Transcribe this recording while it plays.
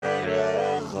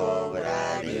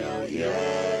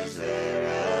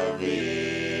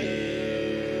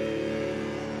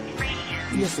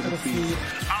fiesta de feed.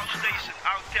 Our station,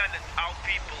 our talent, our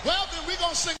people. Well, then we're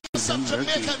going to sing some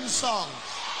Jamaican song.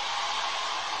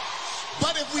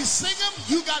 But if we sing them,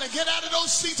 you got to get out of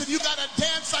those seats and you got to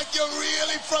dance like you're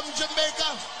really from Jamaica.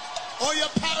 Or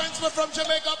your parents were from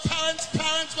Jamaica,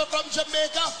 parents were from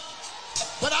Jamaica.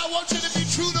 But I want you to be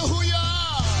true to who you are.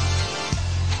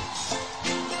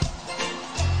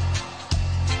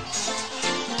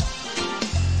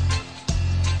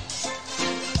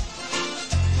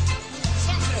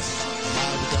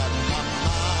 I've got my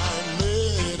mind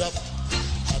made up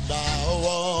and I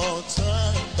won't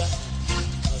turn back,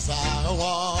 'cause I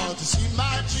want to see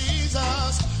my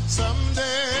Jesus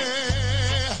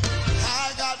someday.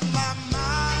 I got my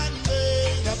mind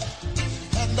made up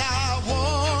and I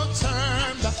won't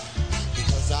turn back,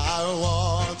 because I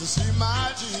want to see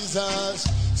my Jesus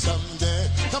someday.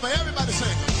 Come on, everybody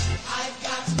sing. I've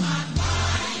got my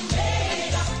mind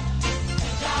made up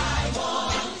and I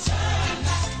won't turn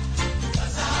back,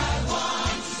 because I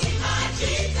want to see my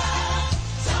Jesus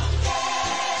someday.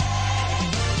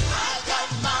 I got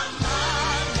my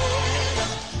mind made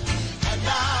up and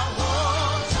I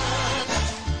won't turn back,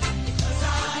 because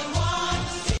I want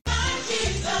to see my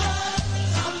Jesus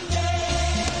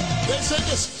someday. They say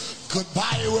this: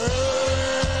 goodbye world,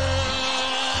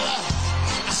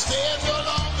 I stay no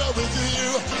longer with you.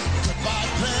 Goodbye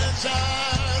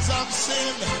pleasures of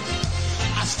sin,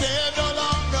 I stay no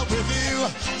longer with you.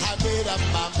 I made up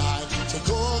my mind to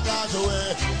go God's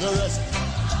way. The rest,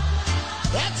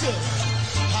 that's it.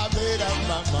 I made up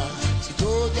my mind to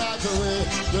go God's way.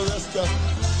 The rest of,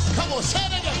 come on, say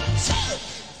it again. Say it.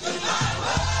 Goodbye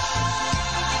world,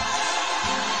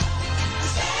 I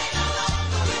stay no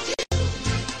longer with you.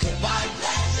 Goodbye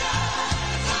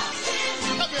pleasures of sin,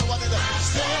 come here, one of them.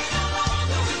 Stay no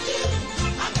longer with you.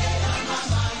 I made up my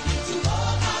mind to go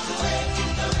God's way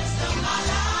the rest of my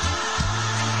life.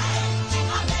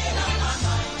 I made up my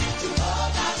mind to go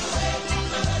God's way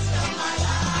the rest of my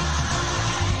life.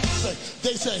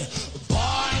 They say,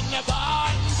 born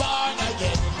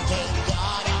again. Thank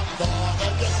God I'm born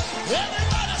again.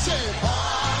 Everybody say,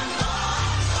 born again.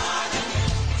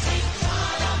 Thank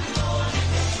God I'm born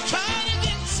again. Try it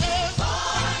again, say,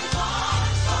 born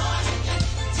again.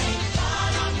 Thank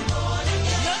God I'm born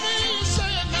again. Let me hear you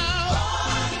say it now.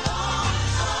 Born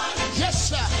again. Yes,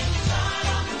 sir. Thank God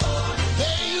I'm born again.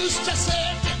 They used to say,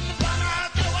 didn't burn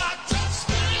out the water,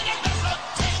 spirit of the blood,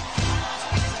 take.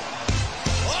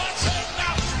 Oh, say it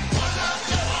now. Burn out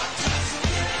the water,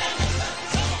 spirit of the blood,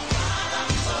 take. God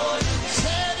I'm born again.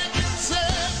 Say it again, say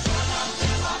it. Burn out the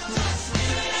water,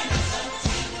 spirit of the blood,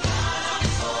 take. God I'm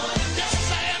born again. Yes,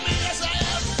 I am, yes, I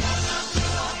am. Burn out the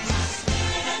water,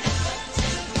 spirit of the blood,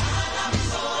 take. God I'm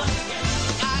born again.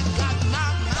 I got my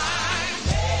mind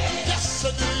made. Yes, I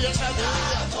do, yes, I do. I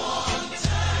won't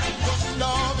turn back.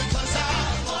 No, because I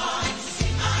want to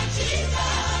see my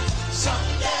Jesus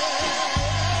someday.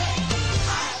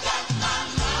 I got my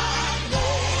mind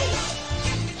made up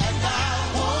and I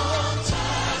won't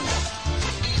turn back,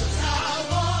 'cause I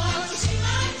want to see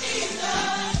my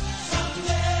Jesus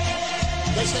someday.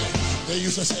 They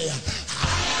used to say, I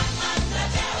am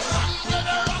under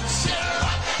the rock,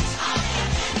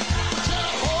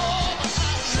 Jehovah,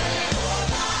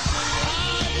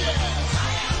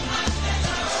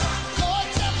 go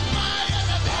tell my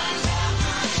enemies,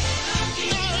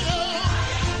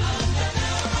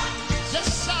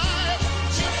 yes, I am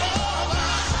Jehovah.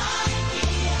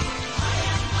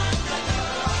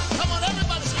 Come on,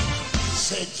 everybody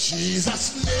say, Jesus'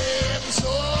 name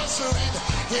so sweet,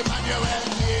 Emmanuel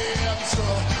name so.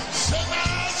 Say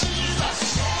now, Jesus.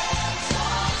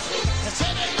 Say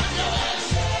Emmanuel.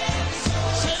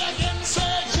 Say it again,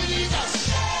 say Jesus.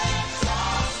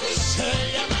 Say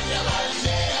Emmanuel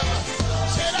name.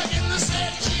 Say it again, say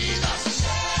Jesus.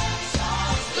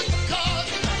 Because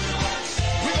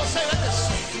we gonna say that this.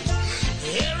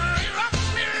 Every rock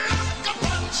me rock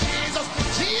upon Jesus.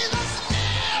 Jesus'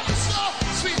 name is so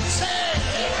sweet. Say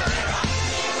every rock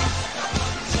me rock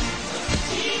upon Jesus.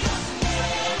 Jesus'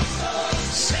 name is so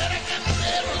sweet. Say it again,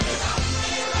 every rock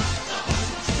me rock upon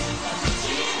Jesus.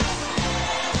 Jesus'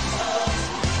 name is so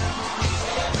sweet.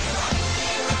 Every rock me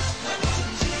rock upon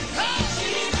Jesus.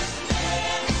 Jesus'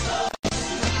 name is so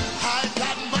sweet. I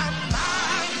got my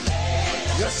mind.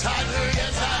 Yes, I do,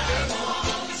 yes, I do.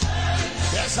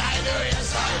 Yes, I do,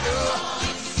 yes, I do.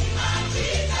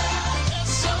 Yes,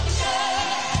 someday,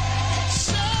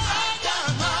 say I got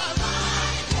my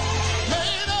mind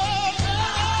made up.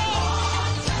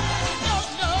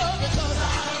 No, because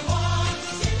I want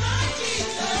to see my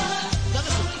Jesus. Now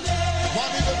listen,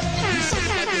 one of the pieces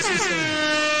like this, he said,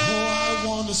 oh, I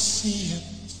want to see him,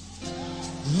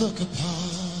 look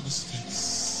upon his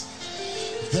face.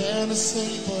 wanna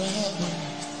sing forever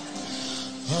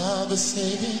of the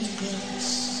saving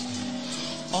grace.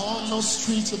 On those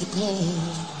streets of the glory,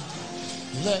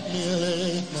 let me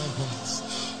lay my voice.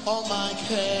 All my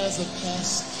cares are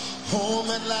past, home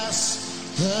at last,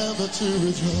 ever to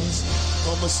rejoice.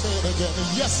 I'ma say it again.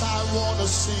 Yes, I wanna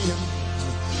see him.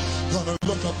 Gonna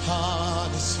look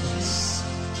upon his face.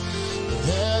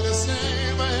 There to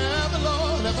sing ever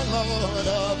Lord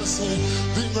of the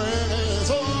saving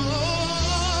grace.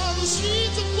 Oh, the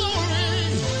streets of glory,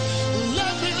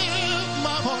 let me lift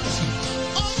my voice.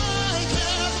 All my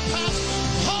cares are past,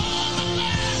 home at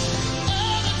last,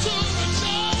 ever to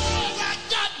rejoice. I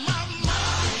got my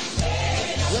mind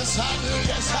made up. Yes, I do.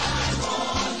 Yes, I do.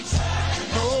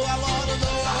 I want to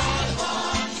know. I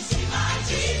want to see my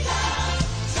Jesus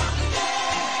someday.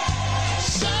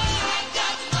 So I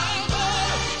got my mind. I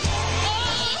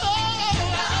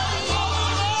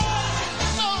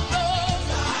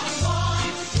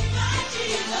want to see my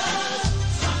Jesus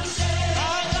someday.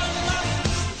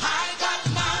 I got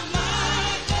my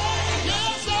mind made.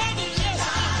 Yes, I do. Yes,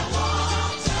 I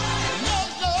want to. No,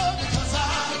 because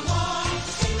I want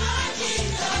to see my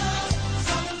Jesus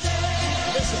someday.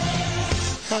 Listen.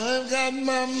 I've got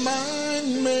my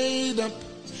mind made up,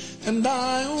 and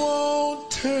I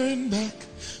won't turn back,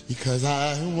 because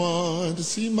I want to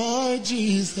see my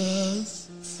Jesus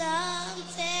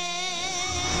someday.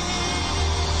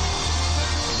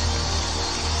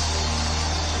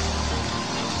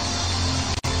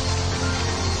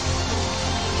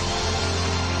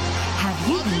 Have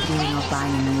you been dreaming of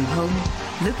buying a new home?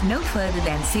 Look no further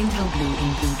than Central Blue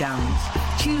in Blue Downs.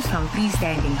 Choose from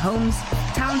freestanding homes,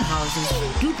 townhouses,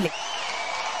 duplex.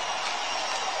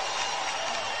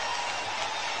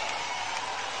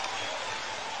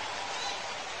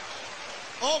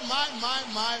 Oh my.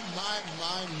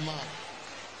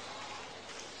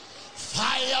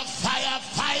 Fire, fire,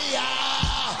 fire.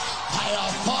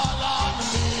 Fire fall on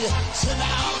me. Sit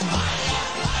down, fire,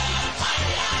 fire,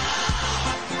 fire.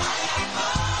 Fire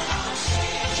fall on me.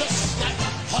 Just like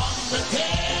on the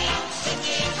day when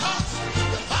it comes,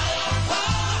 the fire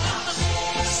fall on me.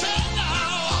 Sit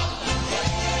down on the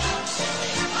day when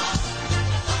it comes,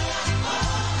 the fire fall on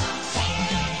me.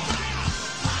 Fire, fire,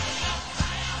 fire,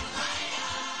 fire, fire.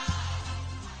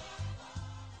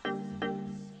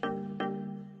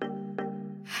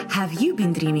 Have you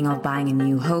been dreaming of buying a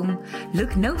new home?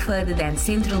 Look no further than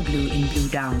Central Blue in Blue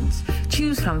Downs.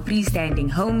 Choose from freestanding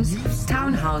homes,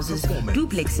 townhouses,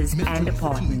 duplexes, and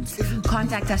apartments.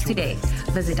 Contact us today.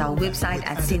 Visit our website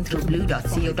at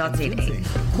centralblue.co.za.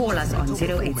 Call us on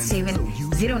 087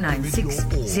 096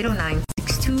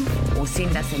 0962 or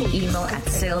send us an email at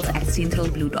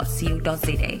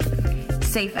sales@centralblue.co.za.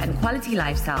 Safe and quality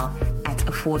lifestyle at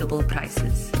affordable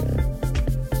prices.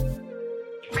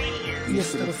 Our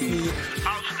station,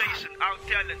 our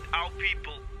talent, our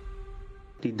people.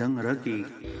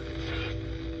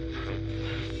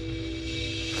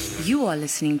 You are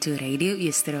listening to Radio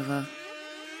East River.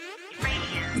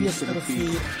 Our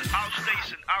station,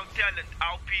 our talent,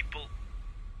 our people.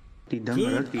 Good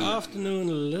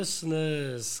afternoon,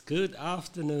 listeners. Good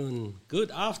afternoon.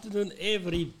 Good afternoon,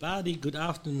 everybody. Good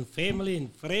afternoon, family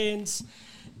and friends.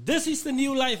 This is the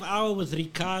New Life Hour with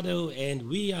Ricardo, and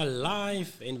we are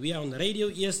live, and we are on Radio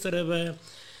East River,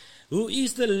 who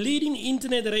is the leading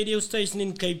internet radio station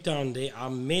in Cape Town. There are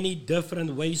many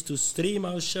different ways to stream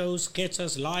our shows. Catch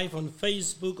us live on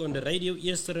Facebook on the Radio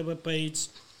East River page,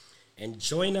 and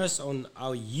join us on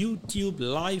our YouTube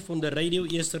live on the Radio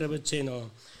East River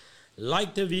channel.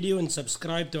 Like the video and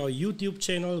subscribe to our YouTube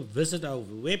channel. Visit our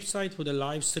website for the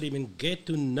live stream and get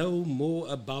to know more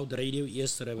about Radio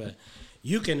East River.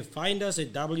 You can find us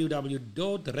at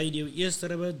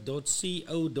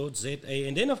www.radioeastriver.co.za.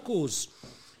 And then, of course,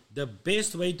 the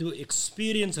best way to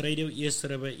experience Radio East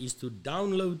River is to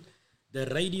download the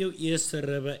Radio East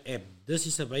River app. This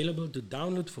is available to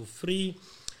download for free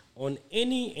on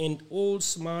any and all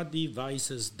smart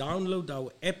devices. Download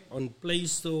our app on Play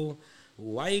Store,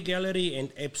 Y Gallery,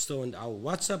 and App Store. And our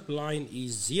WhatsApp line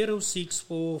is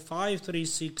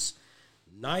 064-536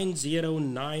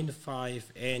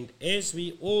 9095. And as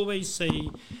we always say,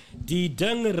 die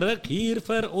ding ruk hier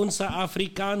vir ons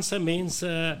Afrikaanse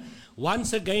mense.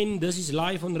 Once again, this is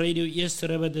live on Radio East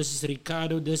River. This is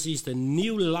Ricardo. This is the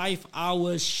New Life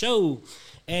Hour show.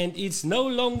 And it's no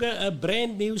longer a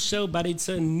brand new show, but it's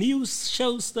a new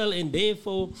show still, and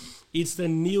therefore it's the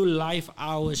New Life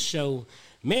Hour show.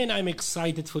 Man, I'm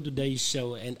excited for today's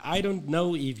show, and I don't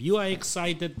know if you are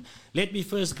excited. Let me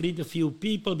first greet a few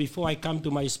people before I come to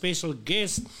my special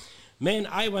guest. Man,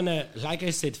 I want to, like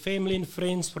I said, family and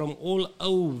friends from all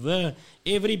over,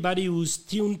 everybody who's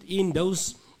tuned in,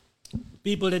 those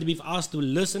people that we've asked to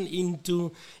listen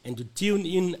into and to tune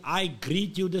in, I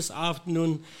greet you this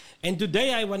afternoon. And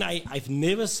today, I've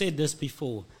never said this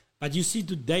before, but you see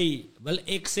today, wil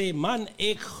ek sê, man,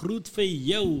 ek groet vir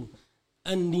jou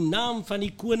in die naam van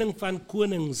die koning van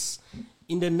konings,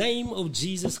 in the name of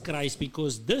Jesus Christ,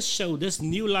 because this show, this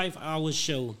New Life Hour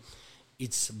show,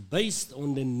 it's based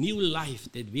on the new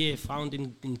life that we have found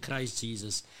in Christ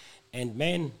Jesus. And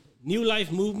man, New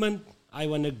Life Movement, I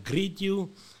want to greet you.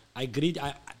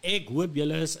 Ek hoop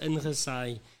julle is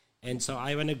ingesaai. And so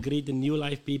I want to greet the New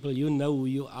Life people. You know who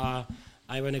you are.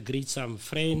 I want to greet some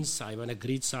friends. I want to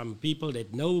greet some people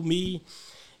that know me.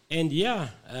 And yeah,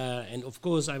 and of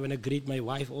course, I want to greet my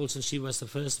wife also. She was the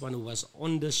first one who was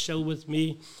on the show with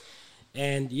me.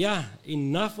 And yeah,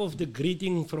 enough of the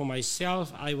greeting from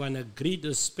myself. I want to greet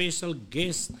a special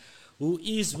guest who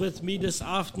is with me this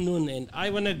afternoon. And I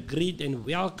want to greet and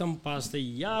welcome Pastor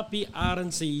Japie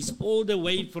Arendse. He's all the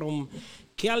way from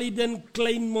Caledon,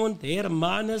 Kleinmond,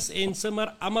 Hermanus en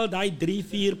sommer almal daai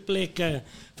 3-4 plekke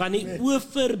van die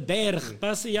Oeverberg.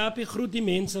 Pastor Japie, groet die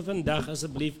mense vandag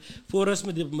asseblief voor ons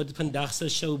met vandag se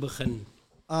show begin.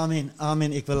 Amen,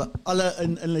 amen. Ek wil alle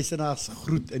inluisteraars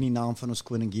groet in die naam van ons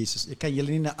koning Jesus. Ek kan julle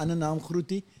nie in 'n ander naam groet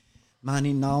nie, maar in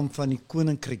die naam van die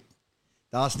koninkryk.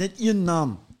 Daar's net een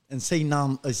naam en sy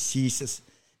naam is Jesus.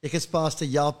 Ek is Pastor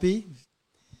Japie,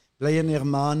 bly in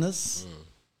Hermanus,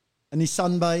 in die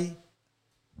Sandbay,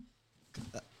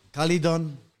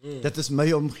 Caledon, dit is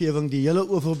my omgewing, die hele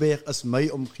Oeverberg is my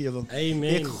omgewing.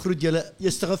 Amen. Ek groet julle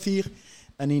Eerste Rivier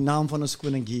in die naam van ons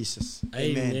koning Jesus.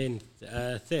 Amen.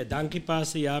 Thank you,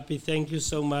 Pastor Japie. Thank you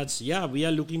so much. Yeah, we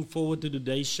are looking forward to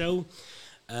today's show.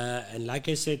 And like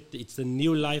I said, it's the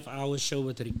New Life Hour show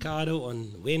with Ricardo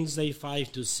on Wednesday,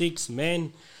 5 to 6.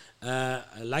 Man,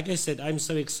 like I said, I'm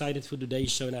so excited for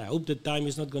today's show, and I hope the time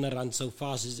is not going to run so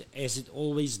fast as it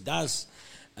always does.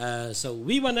 So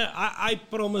we want to, I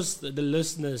promised the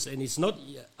listeners, and it's not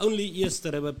only East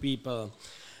River people,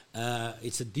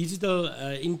 it's a digital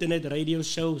internet radio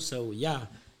show. So yeah,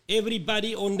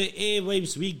 everybody on the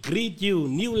airwaves, we greet you.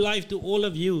 New life to all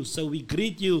of you. So we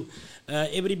greet you,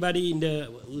 everybody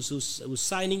who's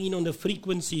signing in on the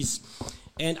frequencies.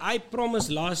 And I promised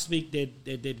last week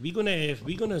that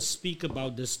we're gonna speak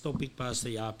about this topic, Pastor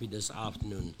Japie, this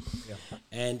afternoon. Yeah.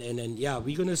 And yeah,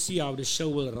 we're gonna see how the show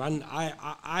will run.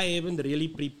 I haven't really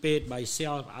prepared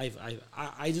myself.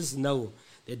 I just know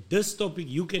that this topic,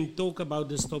 you can talk about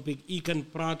this topic, you can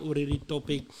praat oor hierdie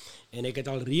topic, en ek het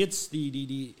al reeds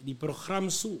die program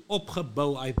so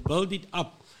opgebou, I built it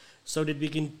up so that we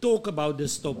can talk about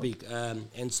this topic.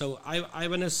 And so I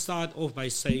want to start off by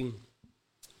saying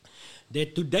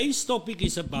that today's topic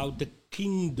is about the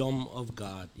kingdom of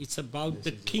God. It's about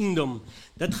the kingdom.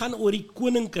 Dat gaan oor die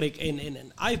koninkryk,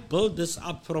 and I built this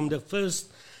up from the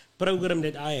first program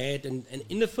that I had, and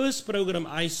in the first program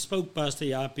I spoke, Pastor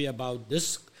Japie, about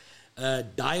this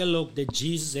dialogue that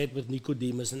Jesus had with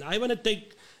Nicodemus, and I want to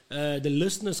take the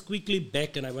listeners quickly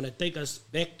back, and I want to take us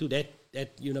back to that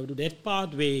to that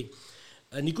part where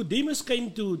Nicodemus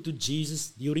came to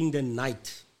Jesus during the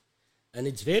night. And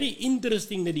it's very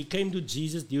interesting that he came to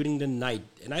Jesus during the night.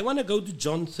 And I want to go to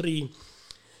John 3,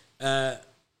 and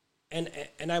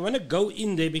I want to go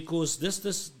in there because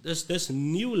this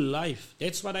new life,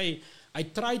 that's what I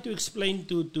try to explain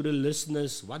to the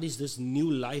listeners, what is this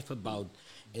new life about.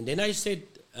 And then I said,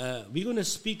 we're going to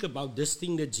speak about this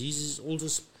thing that Jesus is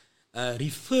also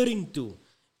referring to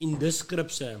in this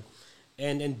scripture.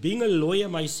 And being a lawyer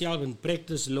myself and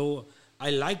practice law, I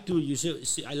like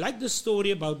the story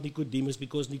about Nicodemus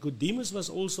because Nicodemus was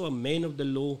also a man of the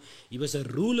law. He was a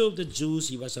ruler of the Jews.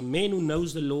 He was a man who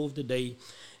knows the law of the day.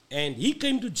 And he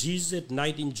came to Jesus at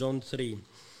night in John 3.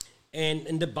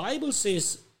 And the Bible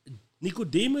says,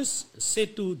 Nicodemus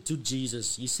said to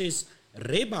Jesus, he says,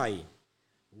 Rabbi,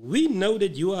 we know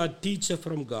that you are a teacher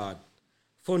from God,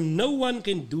 for no one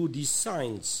can do these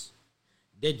signs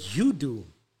that you do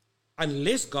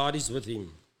unless God is with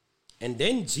him. And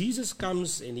then Jesus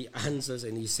comes and he answers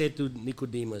and he said to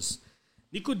Nicodemus,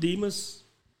 Nicodemus,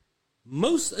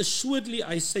 most assuredly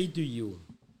I say to you,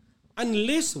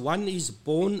 unless one is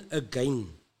born again,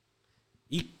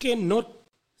 he cannot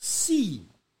see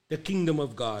the kingdom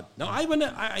of God. Now I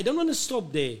don't want to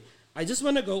stop there. I just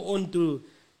want to go on to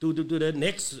the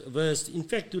next verse. In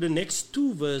fact, to the next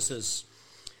 2 verses.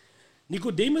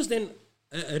 Nicodemus then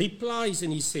replies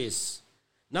and he says,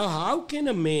 now how can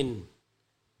a man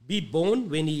be born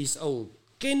when he is old?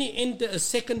 Can he enter a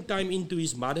second time into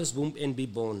his mother's womb and be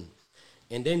born?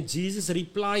 And then Jesus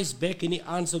replies back and he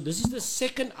answers. This is the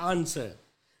second answer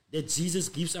that Jesus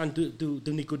gives unto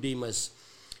to Nicodemus.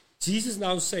 Jesus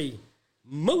now say,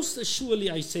 most assuredly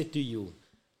I said to you,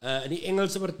 In die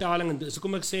Engelse vertaling, en so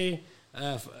kom ek sê,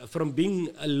 from being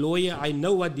a lawyer, I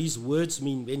know what these words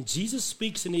mean. When Jesus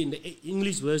speaks in the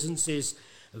English version says,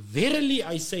 verily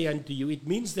I say unto you, it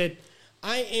means that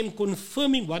I am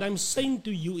confirming what I'm saying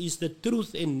to you is the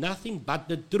truth and nothing but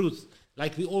the truth.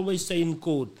 Like we always say in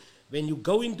court, when you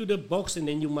go into the box and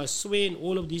then you must swear and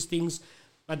all of these things,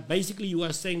 but basically you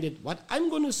are saying that what I'm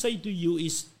going to say to you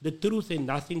is the truth and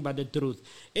nothing but the truth.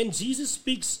 And Jesus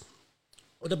speaks,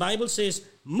 or the Bible says,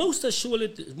 most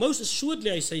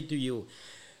assuredly I say to you,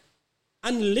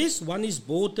 unless one is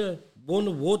born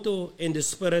of water and the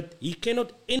Spirit, he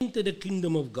cannot enter the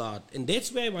kingdom of God. And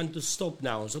that's where I want to stop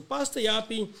now. So Pastor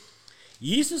Japie,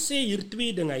 Jesus sê hier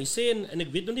twee dinge. Hy sê, en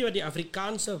ek weet nog nie wat die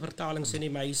Afrikaanse vertaling sê nie,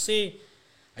 maar hy sê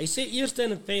eerst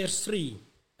in vers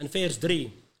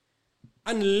 3,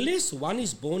 unless one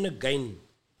is born again,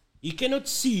 he cannot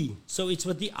see. So it's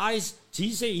with the eyes.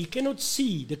 Jesus said he cannot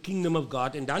see the kingdom of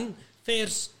God. And then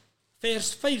vers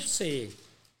 5 say,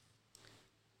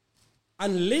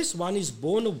 unless one is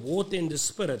born of water and the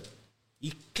Spirit,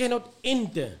 he cannot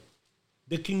enter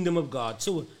the kingdom of God.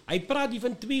 So hy praat hier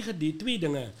van twee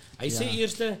dinge. Hy sê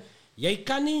eerste, jy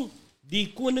kan nie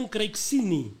die koninkryk sien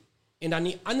nie. En dan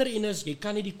die ander een is, jy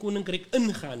kan nie die koninkryk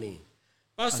ingaan nie.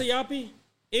 Pastor Japie,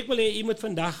 ek wil hê jy moet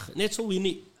vandag, net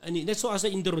so as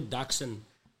 'n introduction,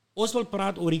 ons wil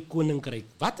praat oor die koninkryk.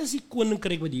 Wat is die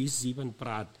koninkryk wat Jesus hiervan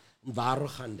praat en waaroor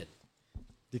gaan dit?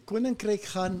 Die koninkryk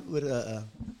gaan oor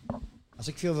as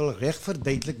ek vir jou wil reg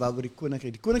verduidelik waaroor die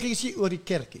koninkryk. Die koninkryk is nie oor die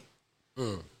kerkie.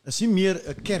 Dit is nie meer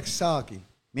 'n kerksaakie.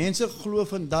 Mense glo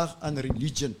vandag aan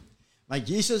religion. Maar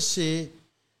Jesus sê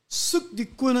soek die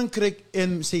koninkryk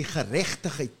en sy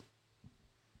geregtigheid.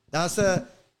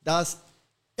 Daar's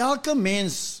elke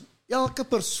mens, elke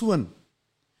persoon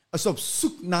is op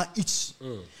soek na iets.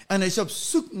 En hy is op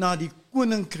soek na die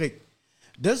koninkryk.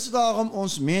 Dis waarom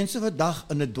ons mense vandag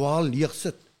in 'n dwaalleer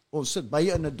sit. Ons sit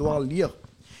baie in 'n dwaalleer.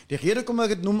 Die rede kom ek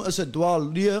dit noem is 'n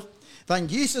dwaalleer, want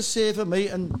Jesus sê vir my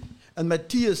in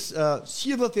Matteus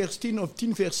 7 vers 10 of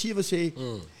 10 vers 7 sê,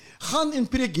 gaan en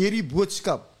preek hierdie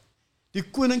boodskap. Die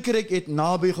koninkryk het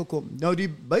naby gekom. Nou die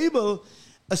Bybel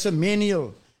is 'n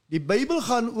manual. Die Bybel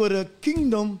gaan oor 'n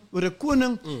kingdom, oor 'n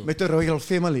koning met 'n royal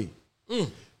family.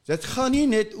 Dit gaan nie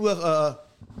net oor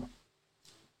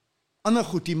ander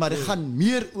goed nie, maar dit gaan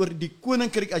meer oor die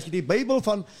koninkryk. As jy die Bybel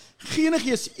van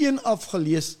Genesis 1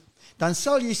 afgelees, dan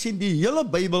sal jy sien die hele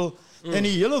Bybel en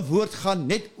die hele woord gaan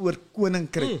net oor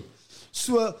koninkryk.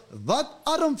 So wat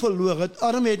Adam verloor het,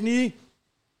 Adam het nie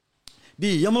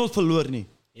die hemel verloor nie.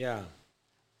 Ja.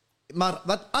 Maar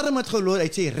wat Adam het verloor, hy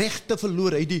het sy regte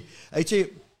verloor, hy het sy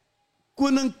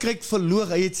koninkryk verloor,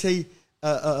 hy het sy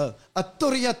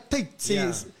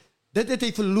autoriteit, dit het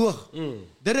hy verloor.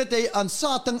 Dit het hy aan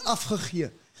Satan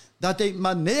afgegee. Dat hy,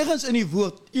 maar nergens in die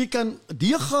woord, jy kan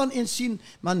deurgaan en sien,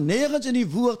 maar nergens in die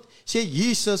woord sê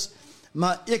Jesus,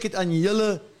 maar ek het aan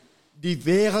julle die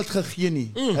wêreld gegee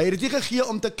nie. Hy het dit nie gegee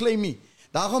om te claim nie.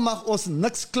 Daarom mag ons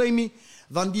niks claim nie,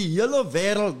 want die hele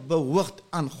wêreld behoort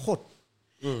aan God.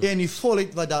 En die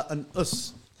volheid wat daarin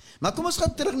is. Maar kom ons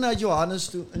gaan terug na Johannes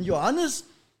toe. En Johannes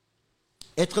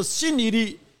het gesien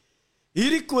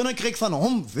hierdie koninkryk van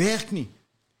hom werk nie.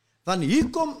 Want hier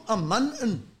kom 'n man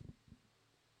in.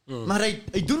 Maar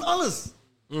hy doen alles.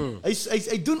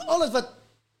 Hy doen alles wat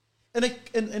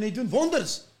en hy doen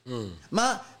wonders.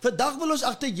 Maar vandag wil ons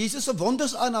agter Jesus se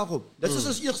wonders aanhou. Dit is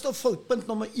ons eerste fout, punt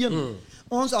nommer 1.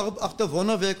 Ons agter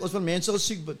wonderwerk, ons wil mense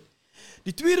siek bid.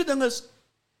 Die tweede ding is,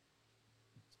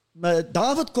 maar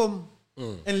David kom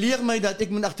en leer my dat ek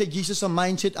moet agter Jesus se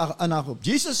mindset aanhou.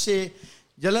 Jesus sê,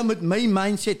 julle moet my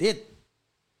mindset hê.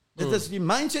 Die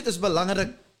mindset is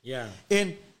belangrik. Ja.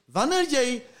 En wanneer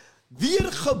jy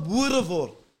weer gebore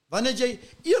word, wanneer jy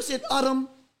eers het Adam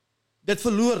dit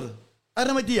verloor.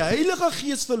 Adam het die Heilige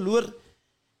Gees verloor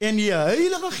en die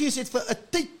Heilige Gees het vir 'n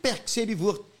tydperk, sê die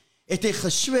woord, het hy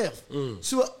geswerf.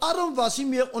 So Adam was nie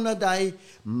meer onder die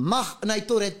mag en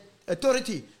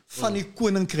authority van die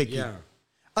koninkryk. Ja.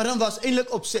 Adam was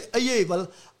eintlik op sy eie, hy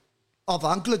wil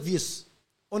afhanklik wees,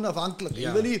 onafhanklik.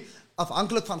 Hy wil nie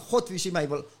afhanklik van God wees, maar hy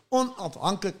wil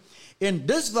onafhanklik. En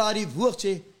dis waar die woord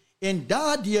sê, en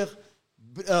daardeur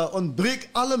ontbreek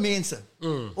alle mense.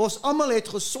 Ons almal het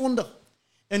gesondig.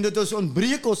 En dit is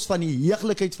ontbreek ons van die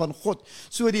heerlikheid van God.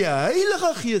 So die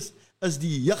Heilige Gees is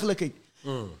die heerlikheid.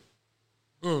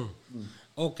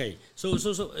 Okay. So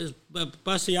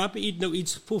Pastor Japie het nou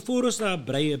iets voor ons na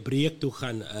 'n breek toe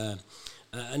gaan.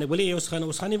 En ek wil hê ons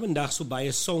gaan nie vandag so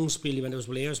baie songs speel nie, want ons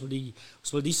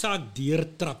wil die saak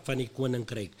deurtrap van die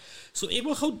koninkryk. So ek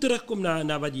wil gou terugkom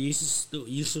na wat Jesus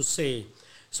hierso sê.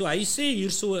 So hy sê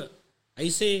hierso, hy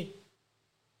sê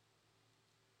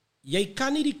jy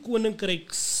kan nie die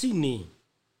koninkryk sien nie,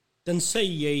 tensy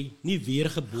jy nie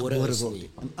weergebore is nie.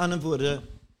 In ander woorde,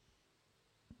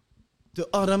 toe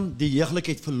Adam die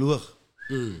heerlikheid verloor,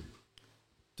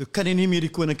 toe kan hy nie meer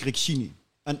die koninkryk sien nie.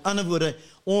 In ander woorde,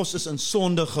 ons is in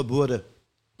sonde gebore.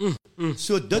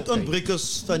 So dit ontbreek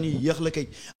ons van die heerlikheid.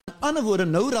 In ander woorde,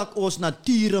 nou raak ons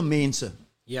nature mense.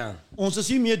 Ja. Ons is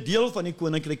nie meer deel van die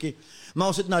koninkryk nie, maar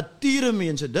ons het nature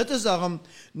mense. Dit is daarom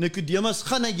Nicodemus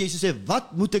gaan na Jesus sê,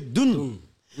 wat moet ek doen?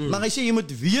 Maar hy sê, jy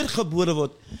moet weergebore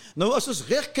word. Nou as ons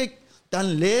reg kyk,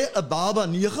 dan lê 'n baba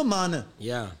 9 maande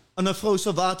Ja. in 'n vrou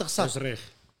se watersak. Dis reg.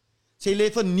 Sy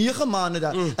lê vir 9 maande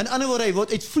daar. In ander woorde, hy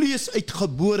word uit vlees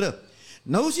uitgebore.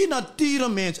 Nou is jy nature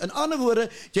mens. In ander woorde,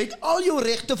 jy het al jou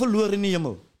regte verloor in die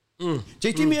hemel. Jy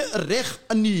het nie meer 'n reg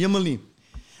in die hemel nie.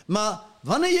 Maar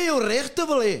wanneer jy jou regte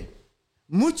wil hê,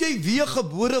 moet jy weer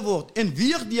gebore word en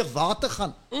weer deur water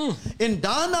gaan. En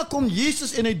daarna kom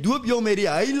Jesus en hy doop jou met die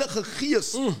Heilige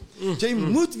Gees. Jy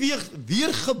moet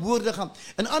weer geboorte gaan.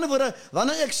 In ander woorde,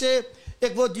 wanneer ek sê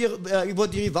ek word deur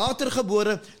die water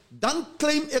gebore, dan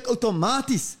claim ek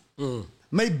outomaties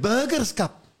my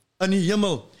burgerskap in die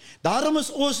hemel. Daarom is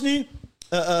ons nie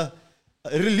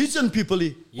religion people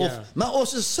nie, maar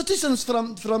ons is citizens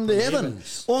from the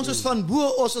heavens. Ons is van bo,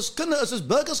 ons is kinders, ons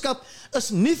burgerskap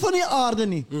is nie van die aarde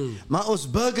nie, maar ons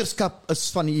burgerskap is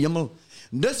van die hemel.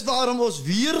 Dis waarom ons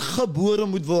weer gebore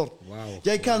moet word.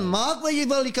 Jy kan maak wat jy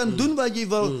wil, jy kan doen wat jy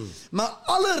wil, maar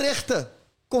alle regte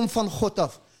kom van God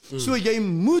af. So jy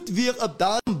moet weer op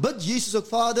daarom bid Jesus ook,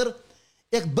 Vader,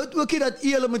 ek bid ook nie dat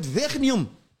U hulle moet wegneem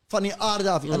van die aarde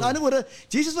af. In ander woorde,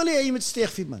 Jesus wil hê jy moet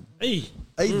sterf, man.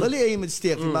 Hy wil hê jy moet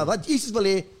sterf, maar wat Jesus wil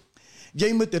hê,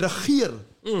 jy moet regeer.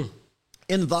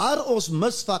 En waar ons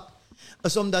misvat,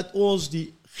 is omdat ons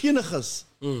die geniges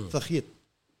vergeet.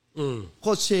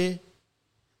 God sê,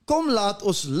 kom laat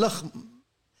ons lig,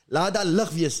 laat daar lig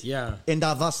wees. En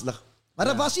daar was lig. Maar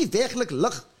daar was nie werklik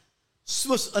lig,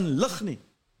 soos in lig nie.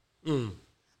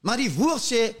 Maar die woord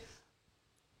sê,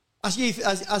 as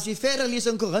jy verder lees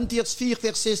in Korintiërs 4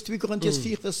 vers 6, 2 Korintiërs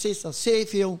 4 vers 6, dan sê hy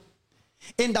vir jou,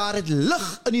 en daar het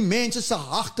lig in die mense se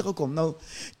harte gekom. Nou,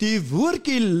 die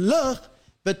woordjie lig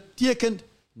betekent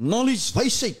knowledge,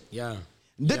 wysheid.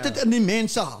 Dit het in die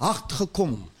mense hart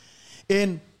gekom.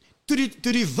 En toe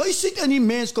die wysheid in die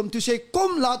mens kom, toe sê,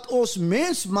 kom laat ons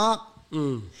mens maak,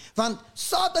 want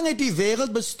Satan het die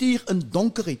wêreld bestuur in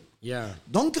donkerheid.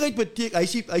 Donkerheid beteken,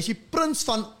 hy is die prins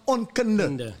van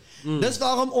onkunde. Dis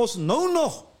waarom ons nou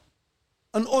nog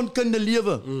in onkunde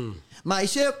lewe. Maar hy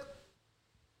sê,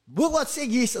 wat sê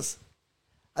Jesus?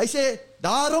 Hy sê,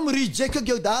 daarom reject ek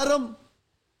jou, daarom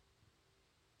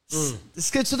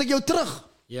skets ek jou terug.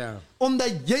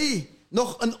 Omdat jy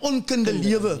nog in onkunde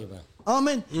lewe.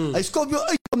 Amen. Hy skop jou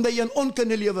uit omdat jy in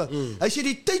onkunde lewe. Hy sê,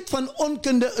 die tyd van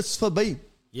onkunde is verby.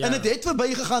 En het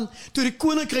verby gegaan toe die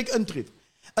koninkryk intree.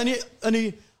 In die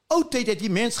oudheid het die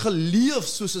mens geleef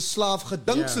soos 'n slaaf,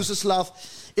 gedink soos 'n slaaf,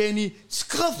 en die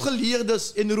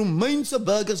skrifgeleerdes en Romeinse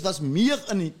burgers was meer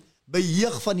in die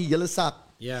beheer van die hele saak.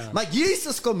 Maar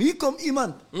Jesus kom, hier kom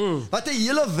iemand, wat die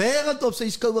hele wêreld op sy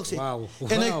skouers het.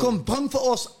 En hy kom bring vir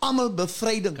ons almal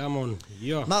bevryding.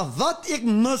 Maar wat ek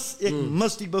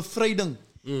mis die bevryding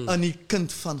in die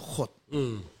kind van God.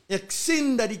 Ek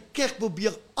sien dat die kerk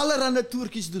probeer allerhande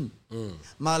toertjies doen,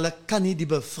 maar hulle kan nie die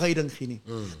bevryding gee nie.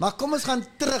 Maar kom ons gaan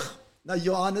terug na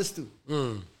Johannes toe.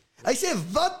 Hy sê,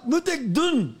 wat moet ek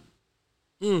doen?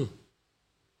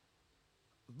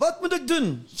 Wat moet ek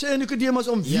doen? Sê Nicodemus,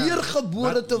 om weer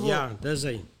gebore te word. Dis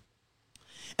hy.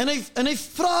 En hy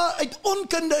vra uit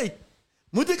onkunde uit,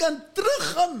 moet ek aan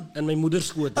teruggaan? In my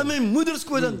moederskoot. In my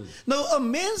moederskoot. Nou, 'n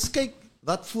mens kyk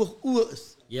wat voor oë is.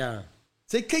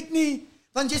 Sy kyk nie,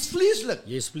 want jy's vleeslik.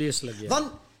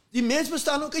 Want die mens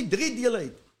bestaan ook uit 3 dele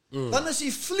uit. Dan is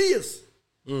die vlees.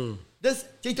 Dus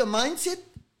jy het 'n mindset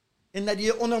en dat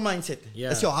jy 'n onder mindset.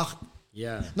 Dis jou hart.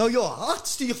 Nou jou hart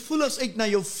stuur voelers uit na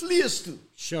jou vlees toe.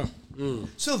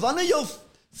 So wanneer jou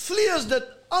vlees dit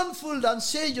aanvoel, dan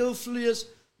sê jou vlees,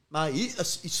 maar hier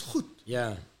is iets goed.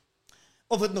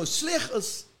 Of het nou sleg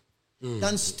is,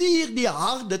 dan stuur die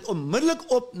hart dit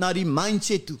onmiddellik op na die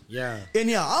mindset toe. En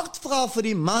die hart vra vir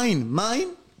die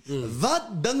mind,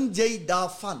 wat dink jy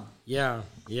daarvan?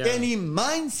 En die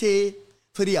mind sê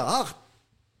vir die hart,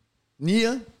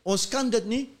 nee, ons kan dit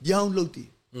nie download nie.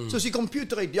 Soos die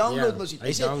computer uit download musiek.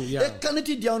 Hy sê, ek kan dit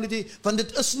nie download nie, want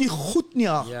dit is nie goed nie.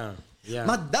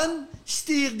 Maar dan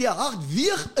stuur die hart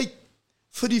weer uit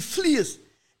vir die vlees.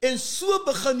 En so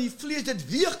begin die vlees dit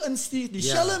weer instuur,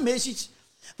 dieselfde message.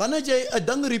 Wanneer jy 'n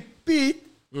ding repeat,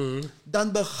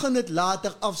 dan begin dit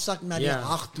later afsak na die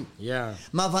hart toe.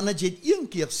 Maar wanneer jy dit een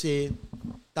keer sê,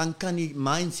 dan kan die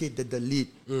mindset dit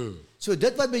delete. So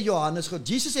dit wat by Johannes God,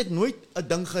 Jesus het nooit 'n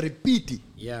ding gerepeat nie.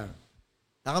 Ja.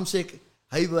 Daarom sê ek,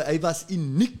 hy was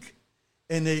uniek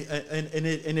en hy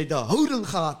het 'n houding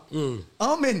gehad.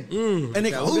 Amen. En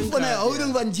ek hou van die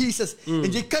houding van Jesus.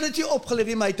 En jy kan dit nie opgeleer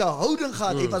nie, maar hy het 'n houding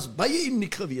gehad. Hy was baie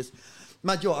uniek geweest.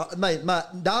 Maar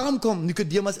daarom kom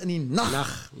Nicodemus in die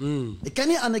nag. Ek kan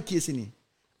nie ander keuse nie.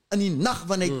 In die nag,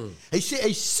 want hy sê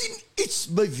hy sien iets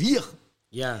beweeg.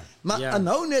 Ja. Maar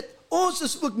nou net, ons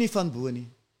is ook nie van bo nie.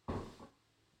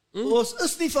 Ons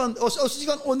is nie van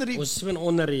onder die... Ons is van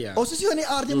onder, ja. Ons is nie van die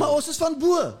aarde, maar ons is van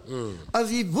bo. As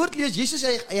jy woord lees, Jesus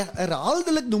hy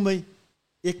herhaaldelik noem hy,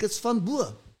 ek is van bo.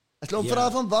 As jy hom vra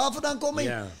van waar vandaan kom hy?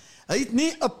 Ja. Hy het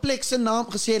nie 'n plek se naam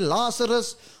gesê,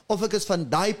 Lazarus, of ek is van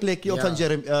daai plekkie, of van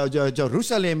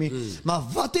Jerusalem, maar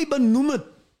wat hy benoem het,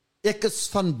 ek is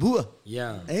van bo.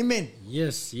 Ja. Amen.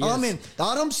 Yes. Amen.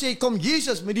 Daarom sê, kom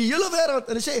Jesus met die hele wêreld,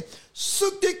 en hy sê,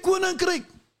 soek die koninkryk.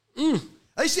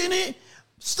 Hy sê nie,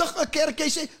 stig 'n kerk, hy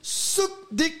sê, soek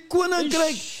die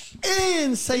koninkryk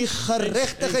en sy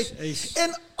geregtigheid.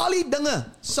 En al die dinge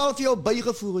sal vir jou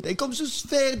bygevoeg word. Hy kom so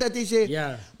ver dat hy sê,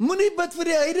 moenie bid vir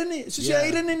die heidene nie, soos die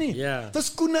heidene nie. Vir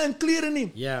skoene en klere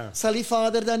nie. Sal die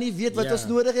Vader dan nie weet wat ons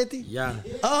nodig het nie?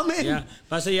 Amen. Ja.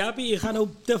 Pastor Japie, ek gaan nou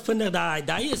te vinnig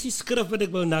daai is die skrif wat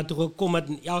ek wou na toe gekom het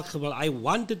in elk geval. I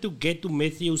wanted to get to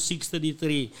Matthew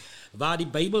 6:33, waar die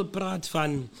Bybel praat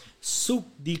van soek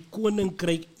die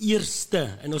koninkryk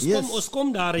eerste. En ons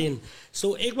kom daarin.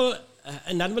 So ek wil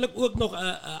en dan wil ek ook nog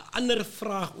 'n ander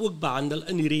vraag ook behandel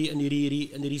in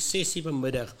hierdie sessie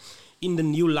vanmiddag in the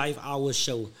New Life Hour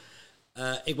show.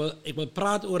 Ek wil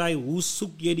praat oor hoe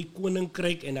soek jy die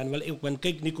koninkryk, en dan wil ek, want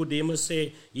kyk, Nicodemus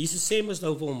sê, Jesus sê mos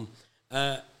nou vir hom,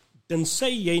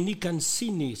 tensy jy nie kan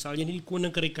sien nie, sal jy nie die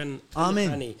koninkryk kan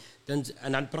ingaan nie.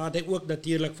 En dan praat hy ook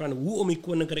natuurlik van hoe om die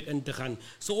koninkryk in te gaan.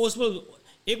 So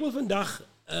ek wil vandag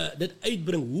dit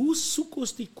uitbring, hoe soek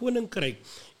ons die koninkryk?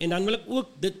 En dan wil ek ook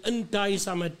dit intaai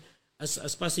saam met,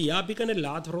 as Pastor Japie kan dit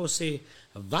laat vir ons sê,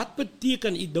 wat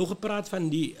beteken, jy nou gepraat van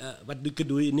die, wat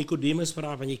Nicodemus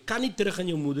vra, van jy kan nie terug in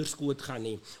jou moederskoot gaan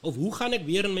nie, of hoe gaan ek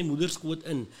weer in my moederskoot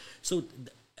in? So,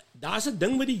 daar's 'n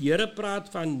ding met die Here praat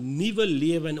van nuwe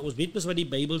lewe, en ons weet mos wat die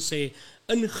Bybel sê,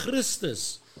 in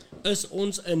Christus is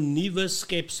ons 'n nuwe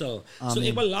skepsel. So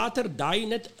ek wil later daai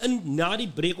net na die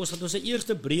breek, ons gaan ons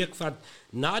eerste breek vat.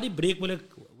 Na die breek wil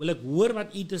ek hoor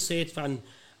wat u te sê het van,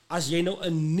 as jy nou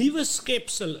 'n nuwe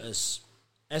skepsel is,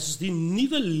 as ons die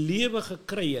nuwe lewe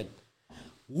gekry het,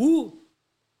 hoe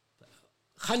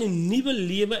gaan 'n nuwe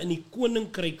lewe in die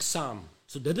koninkryk saam?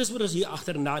 So dit is wat ons hier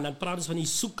agterna, en dan praat ons van die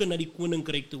soeke na die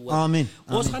koninkryk te hoor. Amen.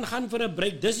 Ons gaan vir 'n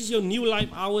break. This is your New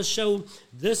Life Hour show.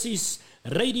 This is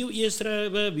Radio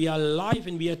Israel. We are live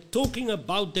and we are talking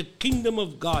about the kingdom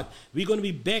of God. We're going to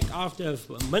be back after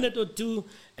a minute or two,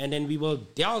 and then we will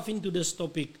delve into this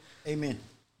topic. Amen.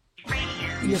 Our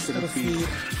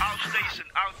station,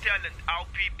 our talent, our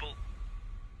people.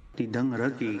 Die ding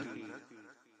rukkie.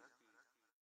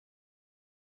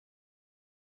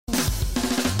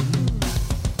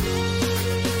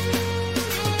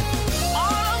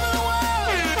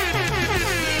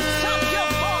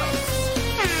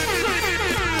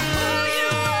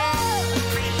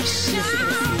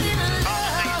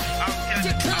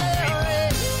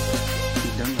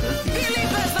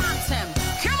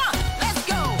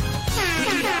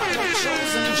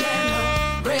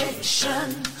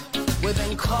 We've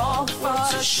been called for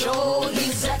to show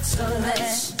His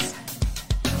excellence.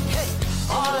 Hey,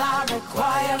 all I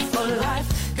require for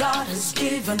life, God has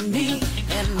given me,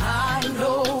 and I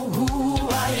know who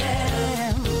I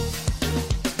am.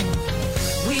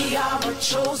 We are a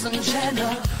chosen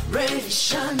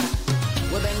generation.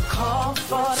 We've been called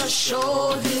for to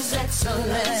show His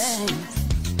excellence.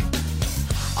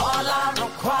 All I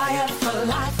require for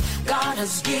life, God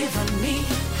has given me,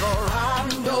 for I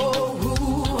know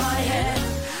who I am.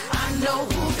 I know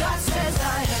who God says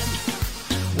I am,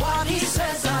 what He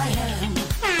says I am,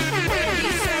 where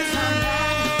He says I'm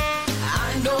at.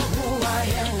 I know who I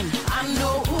am. I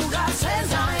know who God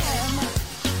says I am,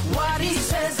 what He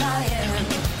says I am,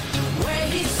 where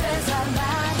He says I'm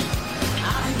at.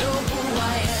 I know who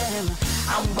I am.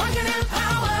 I'm working in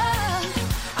power,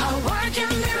 I work in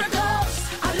miracles,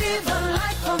 I live a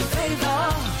life of favor.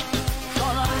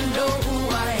 I know who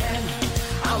I am.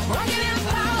 I'm working in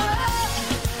power,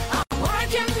 I'm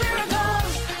working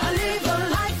miracles, I live a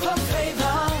life of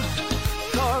favor,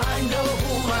 for I know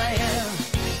who I am.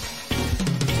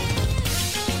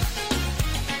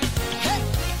 Hey.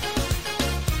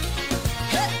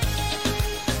 Hey.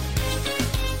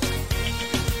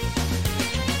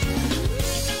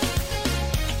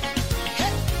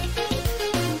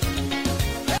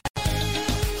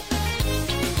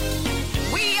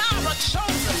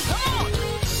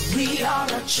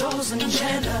 chosen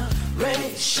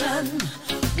generation.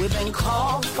 We've been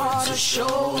called for to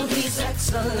show His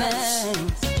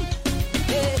excellence.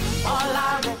 Yeah, all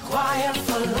I require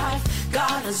for life,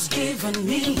 God has given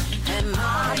me, and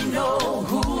I know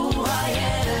who I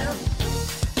am.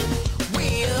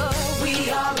 We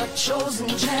are a chosen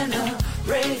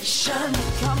generation.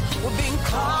 We've been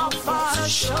called for to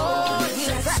show His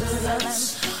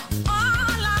excellence.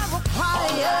 All I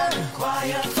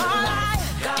require for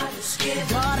life, God has given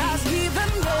me.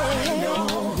 I know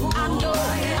who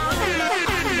I am. Who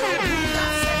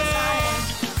God says I am.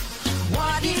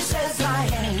 What He says I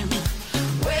am.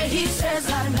 Where He says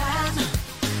I'm at.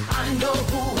 I know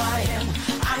who I am.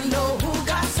 I know who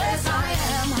God says I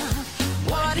am.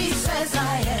 What He says I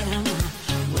am.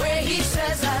 Where He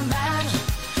says I'm at.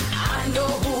 I know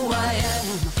who I am.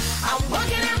 I'm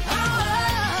walking in power.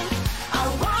 I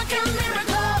walk in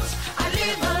miracles. I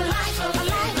live a life of a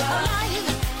life.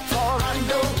 For I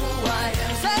know who I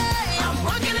am. Say, I'm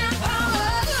walking in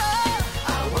power.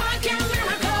 I walk in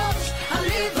miracles. I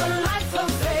live a life of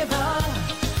favor.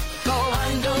 For I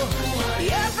know who I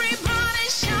am. Everybody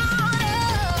shout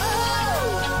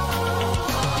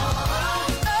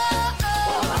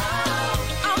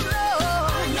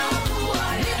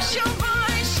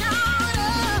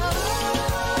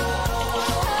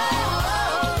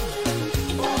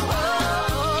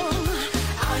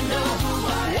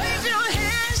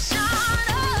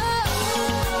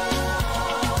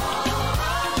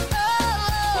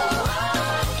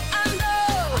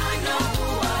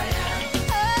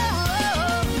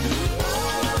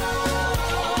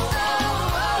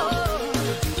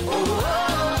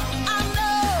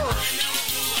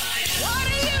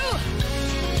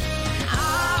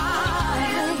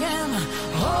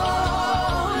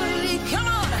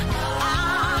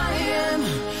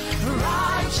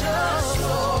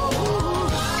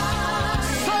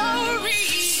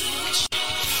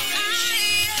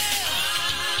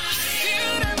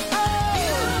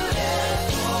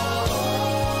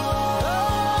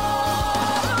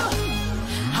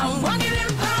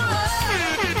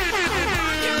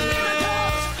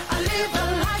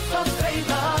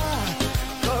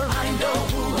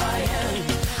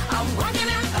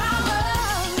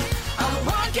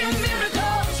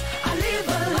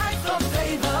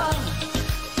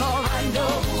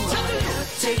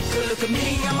Look at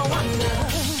me, I'm a wonder.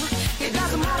 It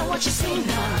doesn't matter what you see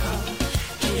now.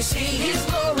 Can you see His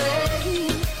glory?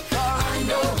 For I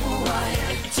know who I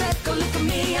am. Take a look at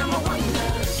me, I'm a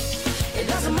wonder. It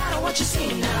doesn't matter what you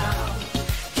see now.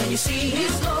 Can you see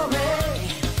His glory?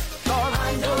 For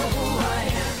I know who I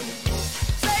am.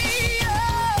 Say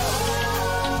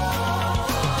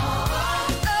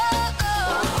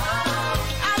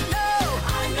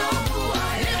I know who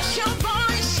I am. Lift your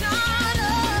voice, shout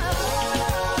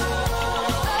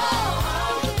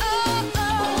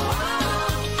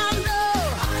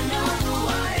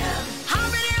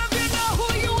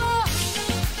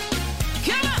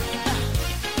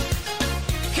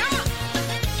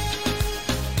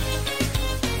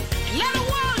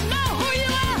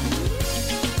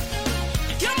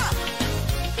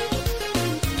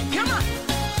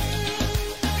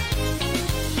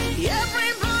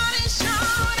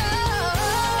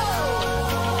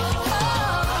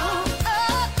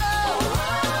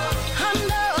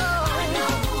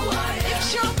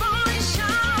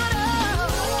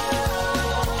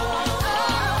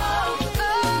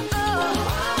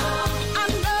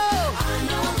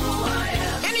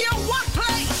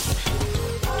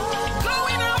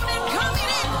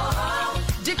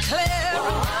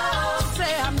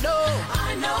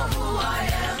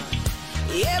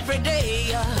every day.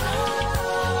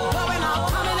 Going out,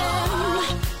 coming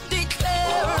in,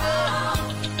 declaring.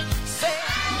 Say,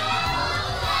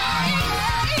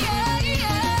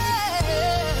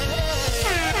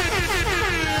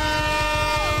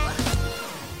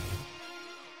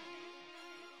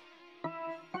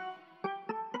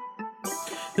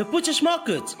 The Butcher's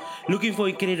Market. Looking for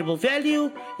incredible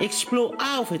value? Explore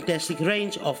our fantastic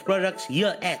range of products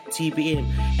here at TPM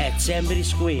at Sambury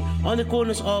Square on the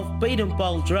corners of Baden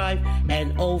Powell Drive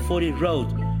and Old 40 Road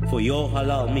for your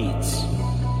halal meats.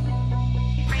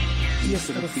 Our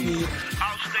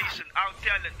station, our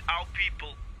talent, our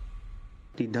people.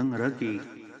 Die ding rukkie.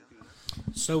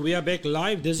 So we are back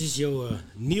live. This is your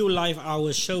new live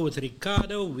hour show with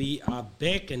Ricardo. We are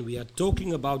back and we are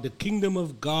talking about the kingdom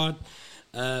of God.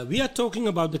 We are talking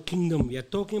about the kingdom. We are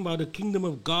talking about the kingdom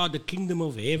of God, the kingdom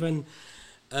of heaven.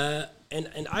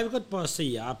 And I've got Pastor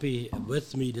Japie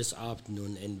with me this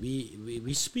afternoon, and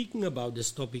we're speaking about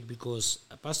this topic because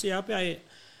Pastor Japie,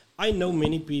 I know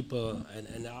many people,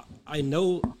 and I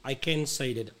know I can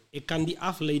say that ek kan die